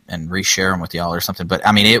them and reshare them with y'all or something. But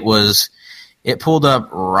I mean, it pulled up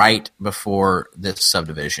right before this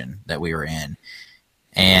subdivision that we were in,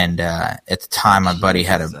 and at the time, my buddy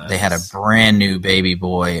had a brand new baby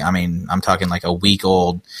boy. I mean, I'm talking like a week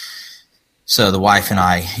old. So the wife and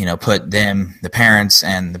I, put the parents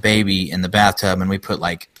and the baby in the bathtub, and we put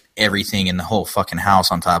like everything in the whole fucking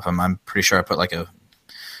house on top of him. I'm pretty sure I put like a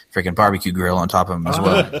freaking barbecue grill on top of them as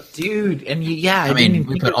well. Dude, and I mean,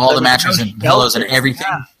 we put all the mattresses and pillows and everything.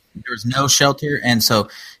 Yeah. There was no shelter, and so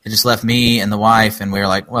it just left me and the wife, and we were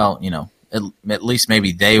like, well, at least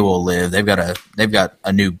maybe they will live. They've got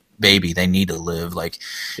a new baby. They need to live. Like,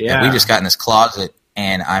 and we just got in this closet,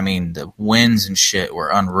 and I mean, the winds and shit were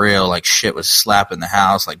unreal. Like, shit was slapping the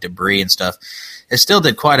house, like debris and stuff. It still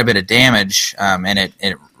did quite a bit of damage, and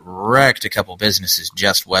it wrecked a couple businesses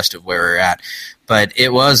just west of where we're at. But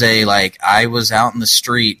it was I was out in the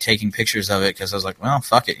street taking pictures of it because I was like, well,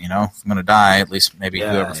 fuck it, if I'm going to die, at least maybe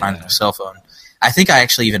whoever finds my cell phone. I think I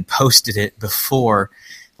actually even posted it before,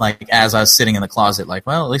 like, as I was sitting in the closet, like,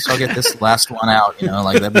 well, at least I'll get this last one out,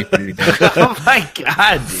 like, that'd be pretty dope. Oh my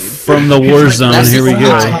God, dude. From the war zone, here we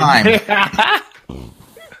go.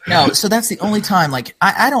 No, so that's the only time. Like,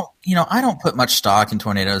 I don't put much stock in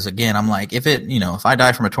tornadoes. Again, I'm like, if I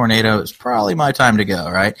die from a tornado, it's probably my time to go,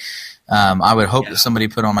 right? I would hope that somebody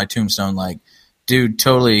put on my tombstone, like, dude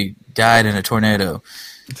totally died in a tornado.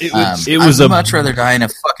 I'd much rather die in a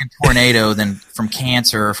fucking tornado than from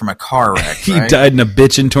cancer or from a car wreck. He right? died in a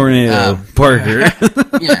bitchin' tornado, Parker.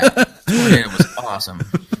 Yeah, tornado was awesome.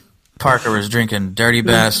 Parker was drinking Dirty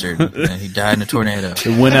Bastard, and he died in a tornado.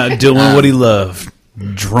 He went out doing what he loved.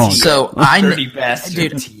 Drunk. So Dirty Bastard,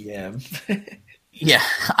 dude, TM.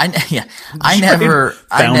 I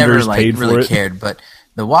never like really it. cared, but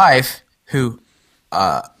the wife who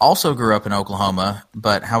also grew up in Oklahoma,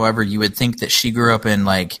 but however you would think that she grew up in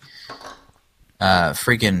like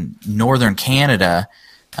freaking northern Canada,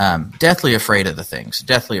 deathly afraid of the things,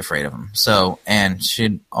 deathly afraid of them. So, and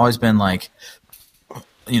she'd always been like,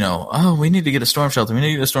 oh, we need to get a storm shelter. We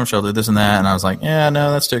need to get a storm shelter, this and that. And I was like, yeah,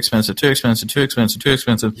 no, that's too expensive.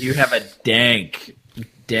 You have a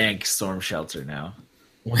dank storm shelter now.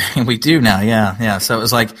 We do now, yeah. So it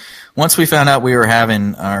was like, once we found out we were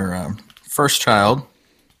having our first child,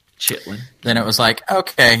 Chitlin. then it was like,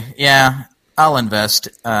 okay, yeah, I'll invest.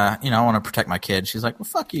 I want to protect my kid. She's like, well,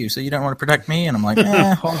 fuck you. So you don't want to protect me? And I'm like,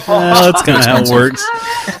 that's kind of how it works.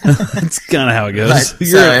 That's kind of how it goes.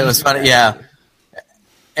 So it was funny, yeah.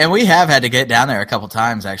 And we have had to get down there a couple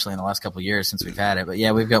times, actually, in the last couple of years since we've had it. But,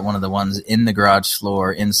 yeah, we've got one of the ones in the garage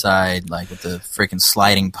floor, inside, like, with the freaking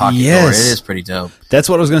sliding pocket door. It is pretty dope. That's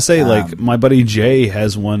what I was going to say. Like, my buddy Jay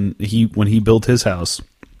has one. When he built his house,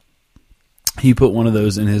 he put one of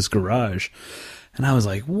those in his garage. And I was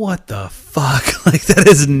like, what the fuck? Like, that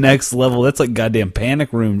is next level. That's like goddamn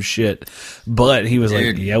panic room shit. But he was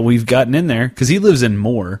like, yeah, we've gotten in there. Because he lives in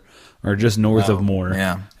Moore, or just north of Moore.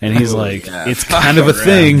 Yeah. And he's like, it's kind of a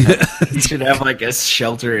thing. You should have like a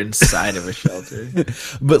shelter inside of a shelter.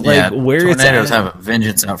 But like, where it's tornadoes at, have a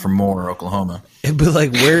vengeance out from Moore, Oklahoma. but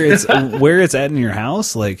like where it's at in your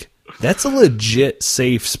house, like, that's a legit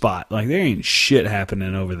safe spot. Like, there ain't shit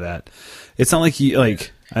happening over that. It's not like you,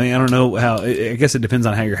 like, I mean, I don't know how, I guess it depends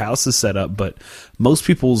on how your house is set up, but most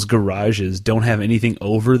people's garages don't have anything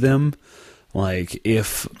over them. Like,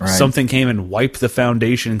 if something came and wiped the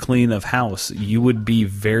foundation clean of house, you would be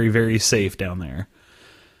very, very safe down there.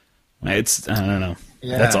 I don't know.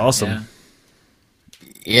 Yeah, that's awesome.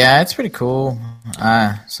 Yeah, it's pretty cool.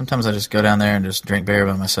 Sometimes I just go down there and just drink beer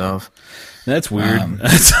by myself. That's weird.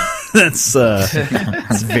 That's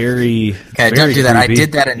very. Okay, very don't do that. creepy. I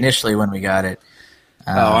did that initially when we got it.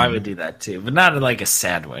 I would do that too, but not in like a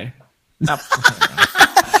sad way.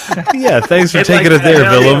 Yeah, thanks for taking like it there,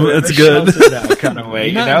 Willem. It's good. That kind of way,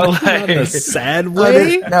 you know, Not in a sad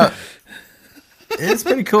way. No, it's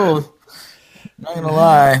pretty cool. Not gonna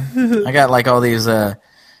lie, I got like all these, LED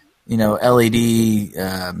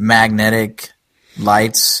magnetic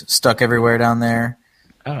lights stuck everywhere down there.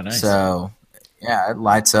 Oh, nice. So, yeah, it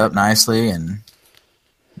lights up nicely, and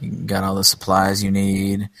you got all the supplies you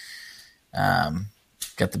need.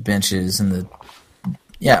 Got the benches and the...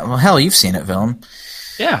 Yeah, well, hell, you've seen it, Willem.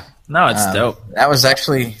 Yeah. No, it's dope. That was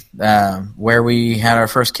actually where we had our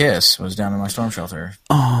first kiss, was down in my storm shelter.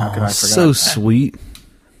 Oh, so sweet.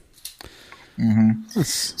 Mm-hmm.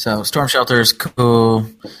 So, storm shelter is cool.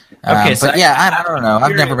 Okay, so but yeah, I don't know.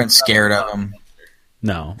 I've never been scared of them.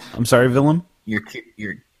 No. I'm sorry, Willem? You're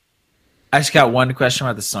I just got one question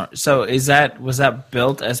about the storm. So, was that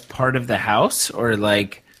built as part of the house, or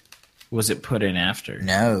like was it put in after?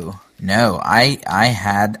 No.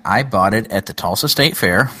 I bought it at the Tulsa State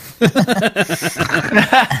Fair.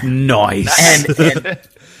 Nice. and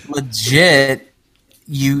legit,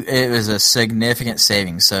 it was a significant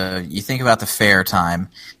savings. So you think about the fair time,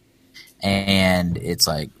 and it's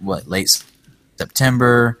like late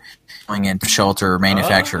September, going into shelter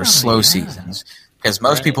manufacturers slow seasons, because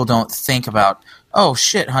most people don't think about, oh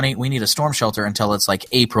shit, honey, we need a storm shelter until it's like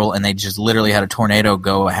April, and they just literally had a tornado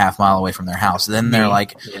go a half mile away from their house. Then they're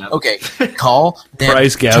like, okay, call them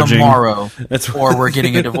price gouging tomorrow, That's or we're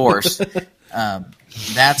getting a divorce.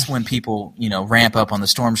 That's when people, ramp up on the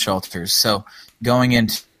storm shelters. So going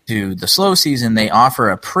into the slow season, they offer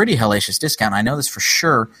a pretty hellacious discount. I know this for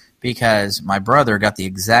sure because my brother got the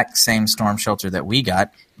exact same storm shelter that we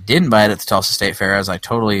got. Didn't buy it at the Tulsa State Fair, as I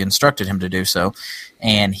totally instructed him to do so,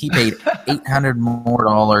 and he paid $800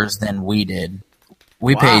 more than we did.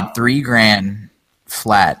 We paid $3,000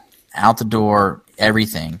 flat, out the door,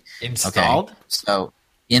 everything. Installed? Okay? So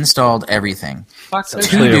installed everything. That's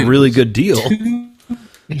actually a really good deal.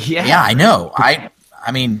 Yeah, I know. I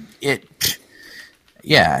mean it.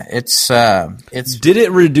 Yeah, it's. Did it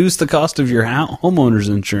reduce the cost of your homeowner's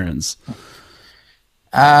insurance?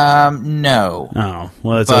 No. Oh,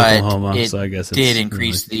 well, it's but Oklahoma, so I guess it did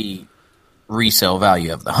increase the resale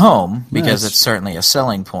value of the home, because it's certainly a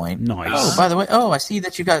selling point. Nice. Oh, by the way, I see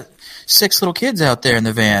that you got 6 little kids out there in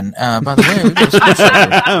the van. By the way, we've got a storm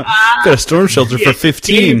shelter. Got a storm shelter for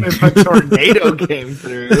 15. If a tornado came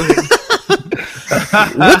through.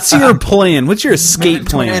 What's your plan? What's your escape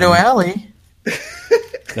plan? Tornado Alley.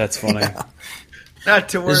 That's funny. Not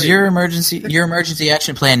to worry. Does your emergency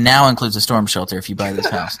action plan now includes a storm shelter if you buy this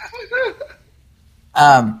house?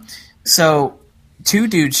 So 2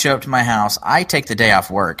 dudes show up to my house. I take the day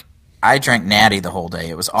off work. I drank Natty the whole day.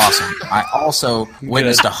 It was awesome. I also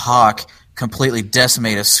witnessed a hawk completely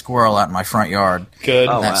decimate a squirrel out in my front yard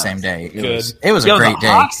same day. It was a great day.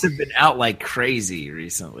 Hawks have been out like crazy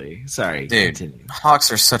recently. Sorry, dude. Continue.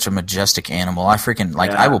 Hawks are such a majestic animal. I freaking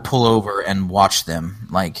I will pull over and watch them.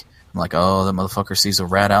 I'm like, oh, that motherfucker sees a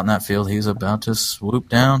rat out in that field. He's about to swoop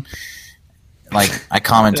down. Like, I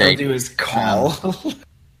commentate. Do his call.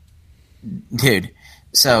 Dude.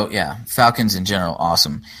 So, yeah, Falcons in general,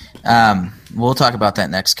 awesome. We'll talk about that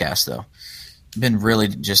next cast, though. Been really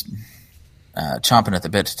just chomping at the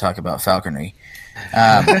bit to talk about falconry.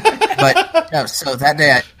 But, no, so that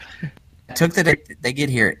day I took the day. They get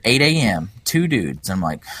here at 8 a.m., 2 dudes. I'm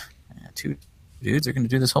like, 2 dudes are going to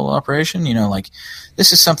do this whole operation?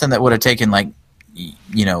 This is something that would have taken,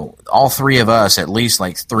 all three of us at least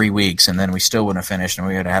like 3 weeks, and then we still wouldn't have finished, and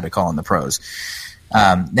we would have had to call in the pros.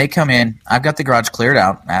 They come in. I've got the garage cleared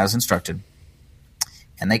out as instructed,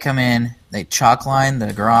 and they come in. They chalk line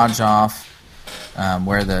the garage off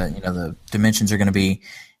where the dimensions are going to be,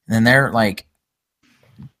 and then they're like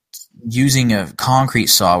using a concrete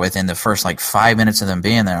saw within the first like 5 minutes of them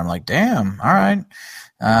being there. I'm like, damn, all right,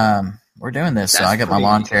 we're doing this. So I got my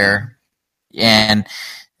lawn chair, and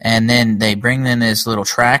then they bring in this little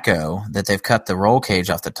Traco that they've cut the roll cage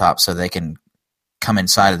off the top so they can come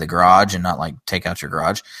inside of the garage and not like take out your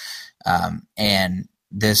garage. And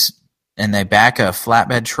they back a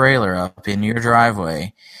flatbed trailer up in your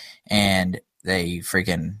driveway, and they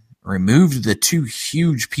freaking removed the 2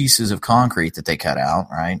 huge pieces of concrete that they cut out,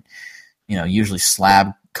 right? Usually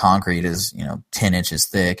slab concrete is, 10 inches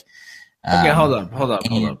thick. Okay, hold up.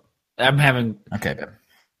 I'm having... Okay, babe.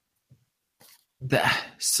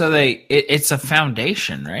 So it's a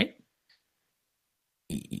foundation, right?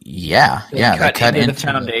 Yeah, they cut into the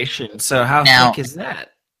foundation. So how thick is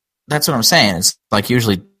that? That's what I'm saying. It's like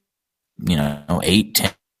usually,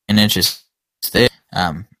 8-10 inches thick.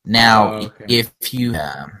 If you,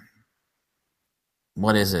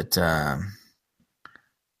 what is it?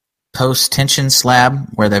 Post tension slab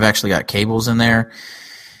where they've actually got cables in there,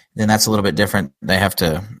 then that's a little bit different. That's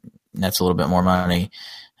a little bit more money.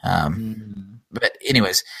 But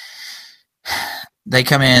anyways, they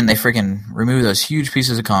come in, they freaking remove those huge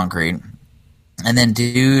pieces of concrete, and then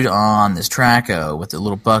dude on this Traco with the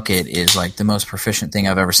little bucket is like the most proficient thing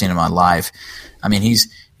I've ever seen in my life. I mean, he's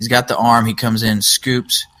got the arm, he comes in,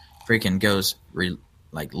 scoops, freaking goes,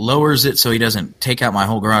 lowers it so he doesn't take out my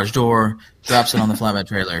whole garage door, drops it on the flatbed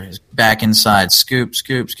trailer, is back inside, scoop.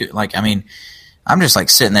 Like, I mean, I'm just like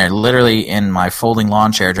sitting there literally in my folding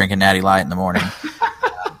lawn chair drinking Natty Light in the morning.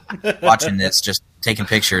 Watching this, just taking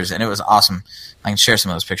pictures, and it was awesome. I can share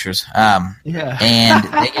some of those pictures. And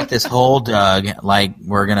they get this hole dug, like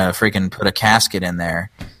we're gonna freaking put a casket in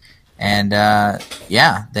there, and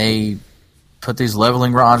they put these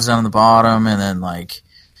leveling rods down on the bottom, and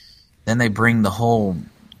then they bring the whole.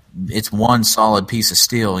 It's one solid piece of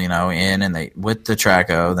steel, in, and they with the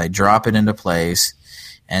Traco, they drop it into place,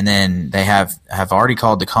 and then they have already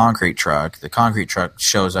called the concrete truck. The concrete truck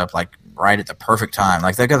shows up like right at the perfect time.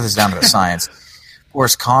 Like, they got this down to the science.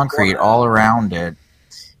 Pours concrete all around it,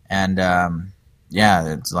 and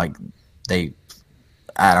it's like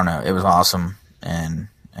I don't know. It was awesome, and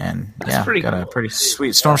got a pretty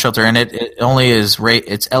sweet storm shelter, and it only is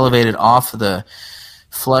it's elevated off the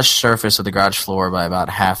flush surface of the garage floor by about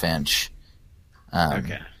 1/2 inch.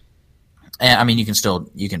 Okay. And I mean, you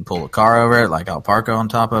can pull a car over it, like I'll park on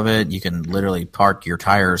top of it. You can literally park your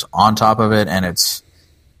tires on top of it, and it's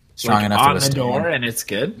strong enough to withstand. On the door, and it's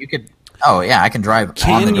good. You could. Oh yeah, I can drive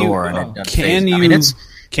on the door, and it doesn't phase me. I mean,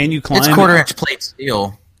 can you climb? It's 1/4 inch plate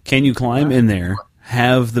steel. Can you climb in there?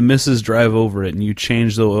 Have the missus drive over it, and you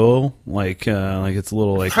change the oil like it's a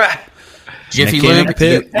little like Jiffy Lube.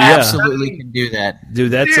 Pit. You absolutely can do that,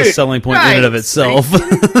 dude. That's a selling point in and of itself.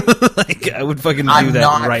 Like, I would fucking do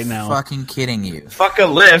that right now. I'm not fucking kidding you. Fuck a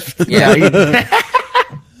lift. Yeah.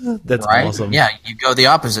 That's right? awesome. Yeah, you go the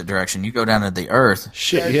opposite direction. You go down to the earth.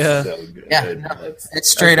 Shit, yeah. So good. Yeah, no, it's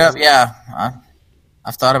straight up. Yeah,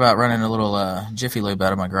 I've thought about running a little Jiffy Lube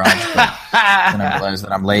out of my garage, but then I realized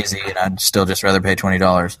that I'm lazy and I'd still just rather pay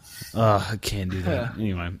 $20. I can't do that.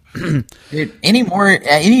 Anyway, dude,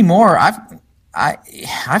 anymore.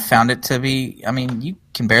 I've found it to be. I mean, you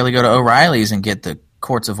can barely go to O'Reilly's and get the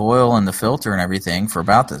quarts of oil and the filter and everything for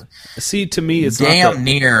about the. See, to me, it's damn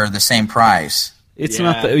near the same price. It's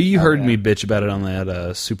not the. You heard me bitch about it on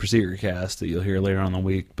that Super Secret Cast that you'll hear later on in the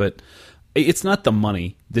week, but it's not the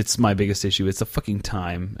money that's my biggest issue. It's the fucking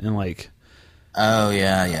time and like. Oh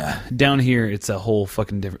yeah. Down here, it's a whole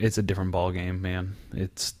fucking different. It's a different ball game, man.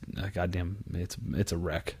 It's goddamn. It's a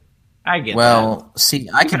wreck. I get that. See,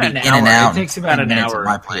 I can be in and out. It takes about an hour. At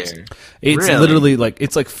my place. It's really? literally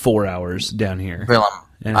like 4 hours down here. Willem,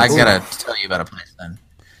 I gotta tell you about a place then.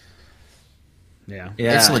 Yeah,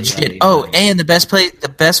 it's legit. And the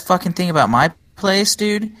best fucking thing about my place,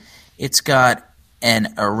 dude, it's got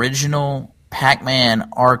an original Pac-Man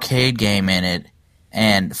arcade game in it.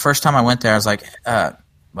 And the first time I went there, I was like,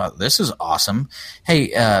 well, this is awesome. Hey,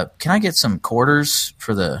 can I get some quarters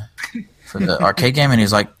for the arcade game? And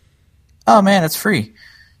he's like, oh, man, it's free. And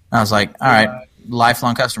I was like, all right,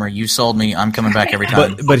 lifelong customer. You sold me. I'm coming back every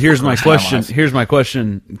time. But here's my question. Here's my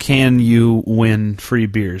question. Can you win free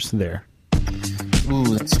beers there? Ooh,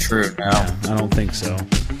 that's true. No, I don't think so.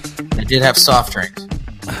 They did have soft drinks.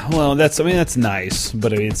 Well, that's nice,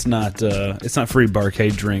 but it's not free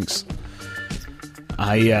barcade drinks.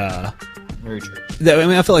 Very true. I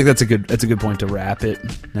mean, I feel like that's a good point to wrap it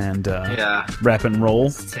and wrap and roll.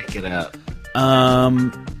 Let's take it out. I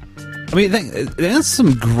mean, that's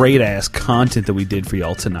some great ass content that we did for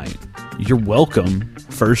y'all tonight. You're welcome.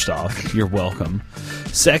 First off, you're welcome.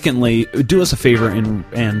 Secondly, do us a favor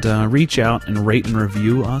and reach out and rate and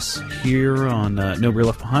review us here on No Beer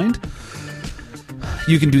Left Behind.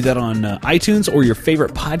 You can do that on iTunes or your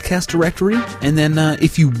favorite podcast directory. And then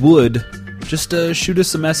if you would, just shoot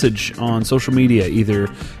us a message on social media, either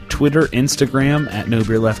Twitter, Instagram at No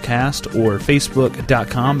Beer Left Cast, or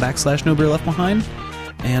Facebook.com/No Beer Left Behind.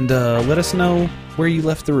 And let us know where you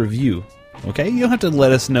left the review. Okay? You don't have to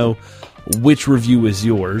let us know which review is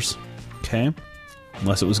yours. Okay?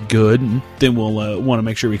 Unless it was good, and then we'll want to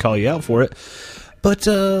make sure we call you out for it. But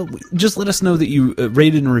just let us know that you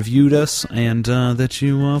rated and reviewed us, and that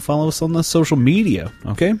you follow us on the social media,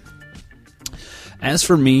 okay? As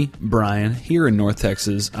for me, Brian, here in North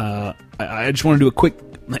Texas, I just want to do a quick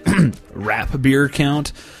rap beer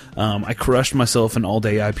count. I crushed myself an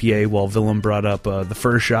all-day IPA while Willem brought up the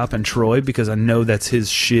Fur Shop in Troy, because I know that's his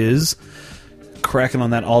shiz. Cracking on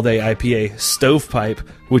that all-day IPA Stovepipe,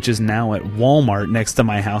 which is now at Walmart next to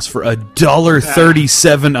my house for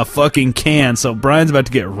 $1.37 a fucking can. So Brian's about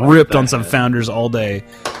to get ripped on some Founders all day.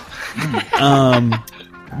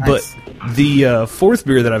 But the fourth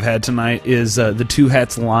beer that I've had tonight is the Two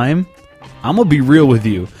Hats Lime. I'm gonna be real with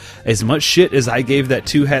you. As much shit as I gave that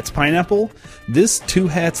Two Hats Pineapple, this Two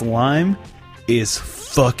Hats Lime is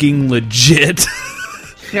fucking legit.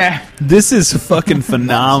 Yeah. This is fucking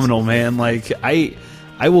phenomenal, man. Like, I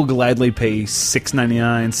will gladly pay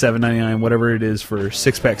 $6.99, $7.99, whatever it is, for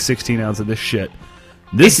 6-pack 16-ounce of this shit.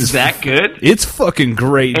 This is that good? It's fucking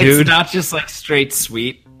great, dude. It's not just like straight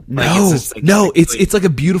sweet. No, Like, it's like a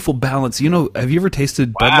beautiful balance. You know, have you ever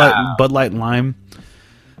tasted Bud Light Lime?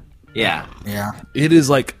 Yeah. Yeah. It is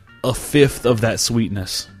like a fifth of that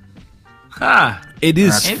sweetness. Ah. It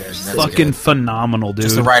is That's fucking good. phenomenal, dude.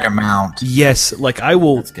 Just the right amount. Yes, like I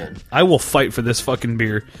will. That's good. I will fight for this fucking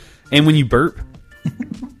beer. And when you burp,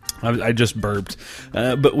 I just burped.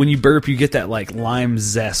 But when you burp, you get that like lime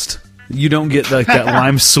zest. You don't get like that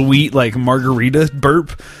lime sweet like margarita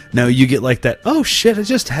burp. No, you get like that. Oh shit! I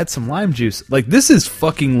just had some lime juice. Like this is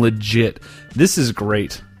fucking legit. This is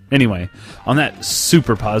great. Anyway, on that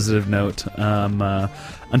super positive note,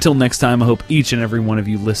 until next time, I hope each and every one of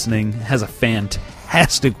you listening has a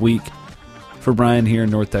fantastic week. For Brian here in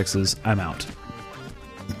North Texas, I'm out.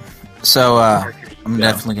 So I'm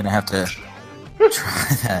definitely gonna have to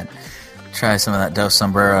try some of that Dos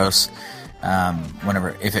Sombreros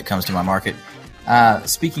if it comes to my market.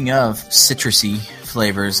 Speaking of citrusy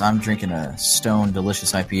flavors, I'm drinking a Stone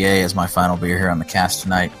Delicious IPA as my final beer here on the cast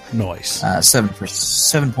tonight. Nice.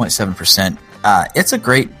 7.7%. It's a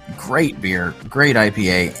great beer, great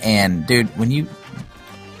IPA, and dude, when you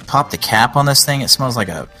pop the cap on this thing, it smells like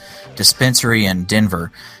a dispensary in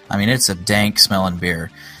Denver. I mean, it's a dank smelling beer.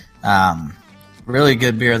 Really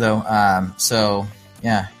good beer though. So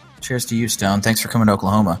yeah, cheers to you, Stone. Thanks for coming to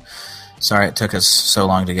Oklahoma. Sorry it took us so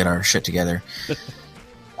long to get our shit together.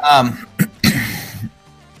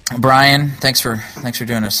 Brian, thanks for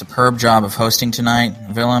doing a superb job of hosting tonight.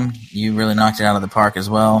 Willem, you really knocked it out of the park as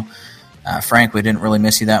well. Frank, we didn't really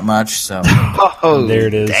miss you that much, so There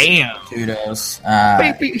it is. Damn. kudos.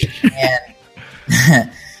 And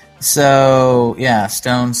so yeah,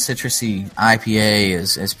 Stone Citrusy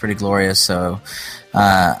IPA is pretty glorious. So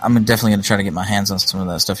I'm definitely going to try to get my hands on some of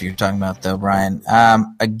that stuff you're talking about, though, Brian.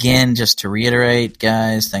 Again, just to reiterate,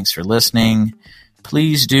 guys, thanks for listening.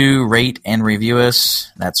 Please do rate and review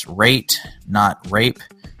us. That's rate, not rape.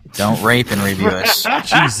 Don't rape and review us.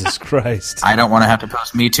 Jesus Christ. I don't want to have to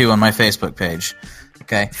post Me Too on my Facebook page.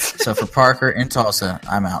 Okay, so for Parker in Tulsa,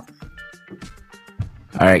 I'm out.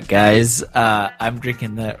 All right, guys. I'm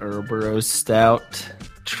drinking the Ouroboros Stout.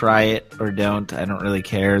 Try it or don't. I don't really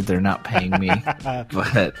care. They're not paying me,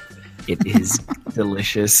 but it is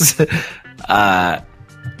delicious.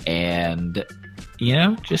 And,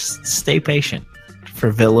 just stay patient.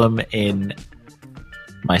 For Willem and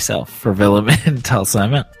myself. For Willem and Tulsa,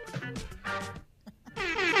 I'm out.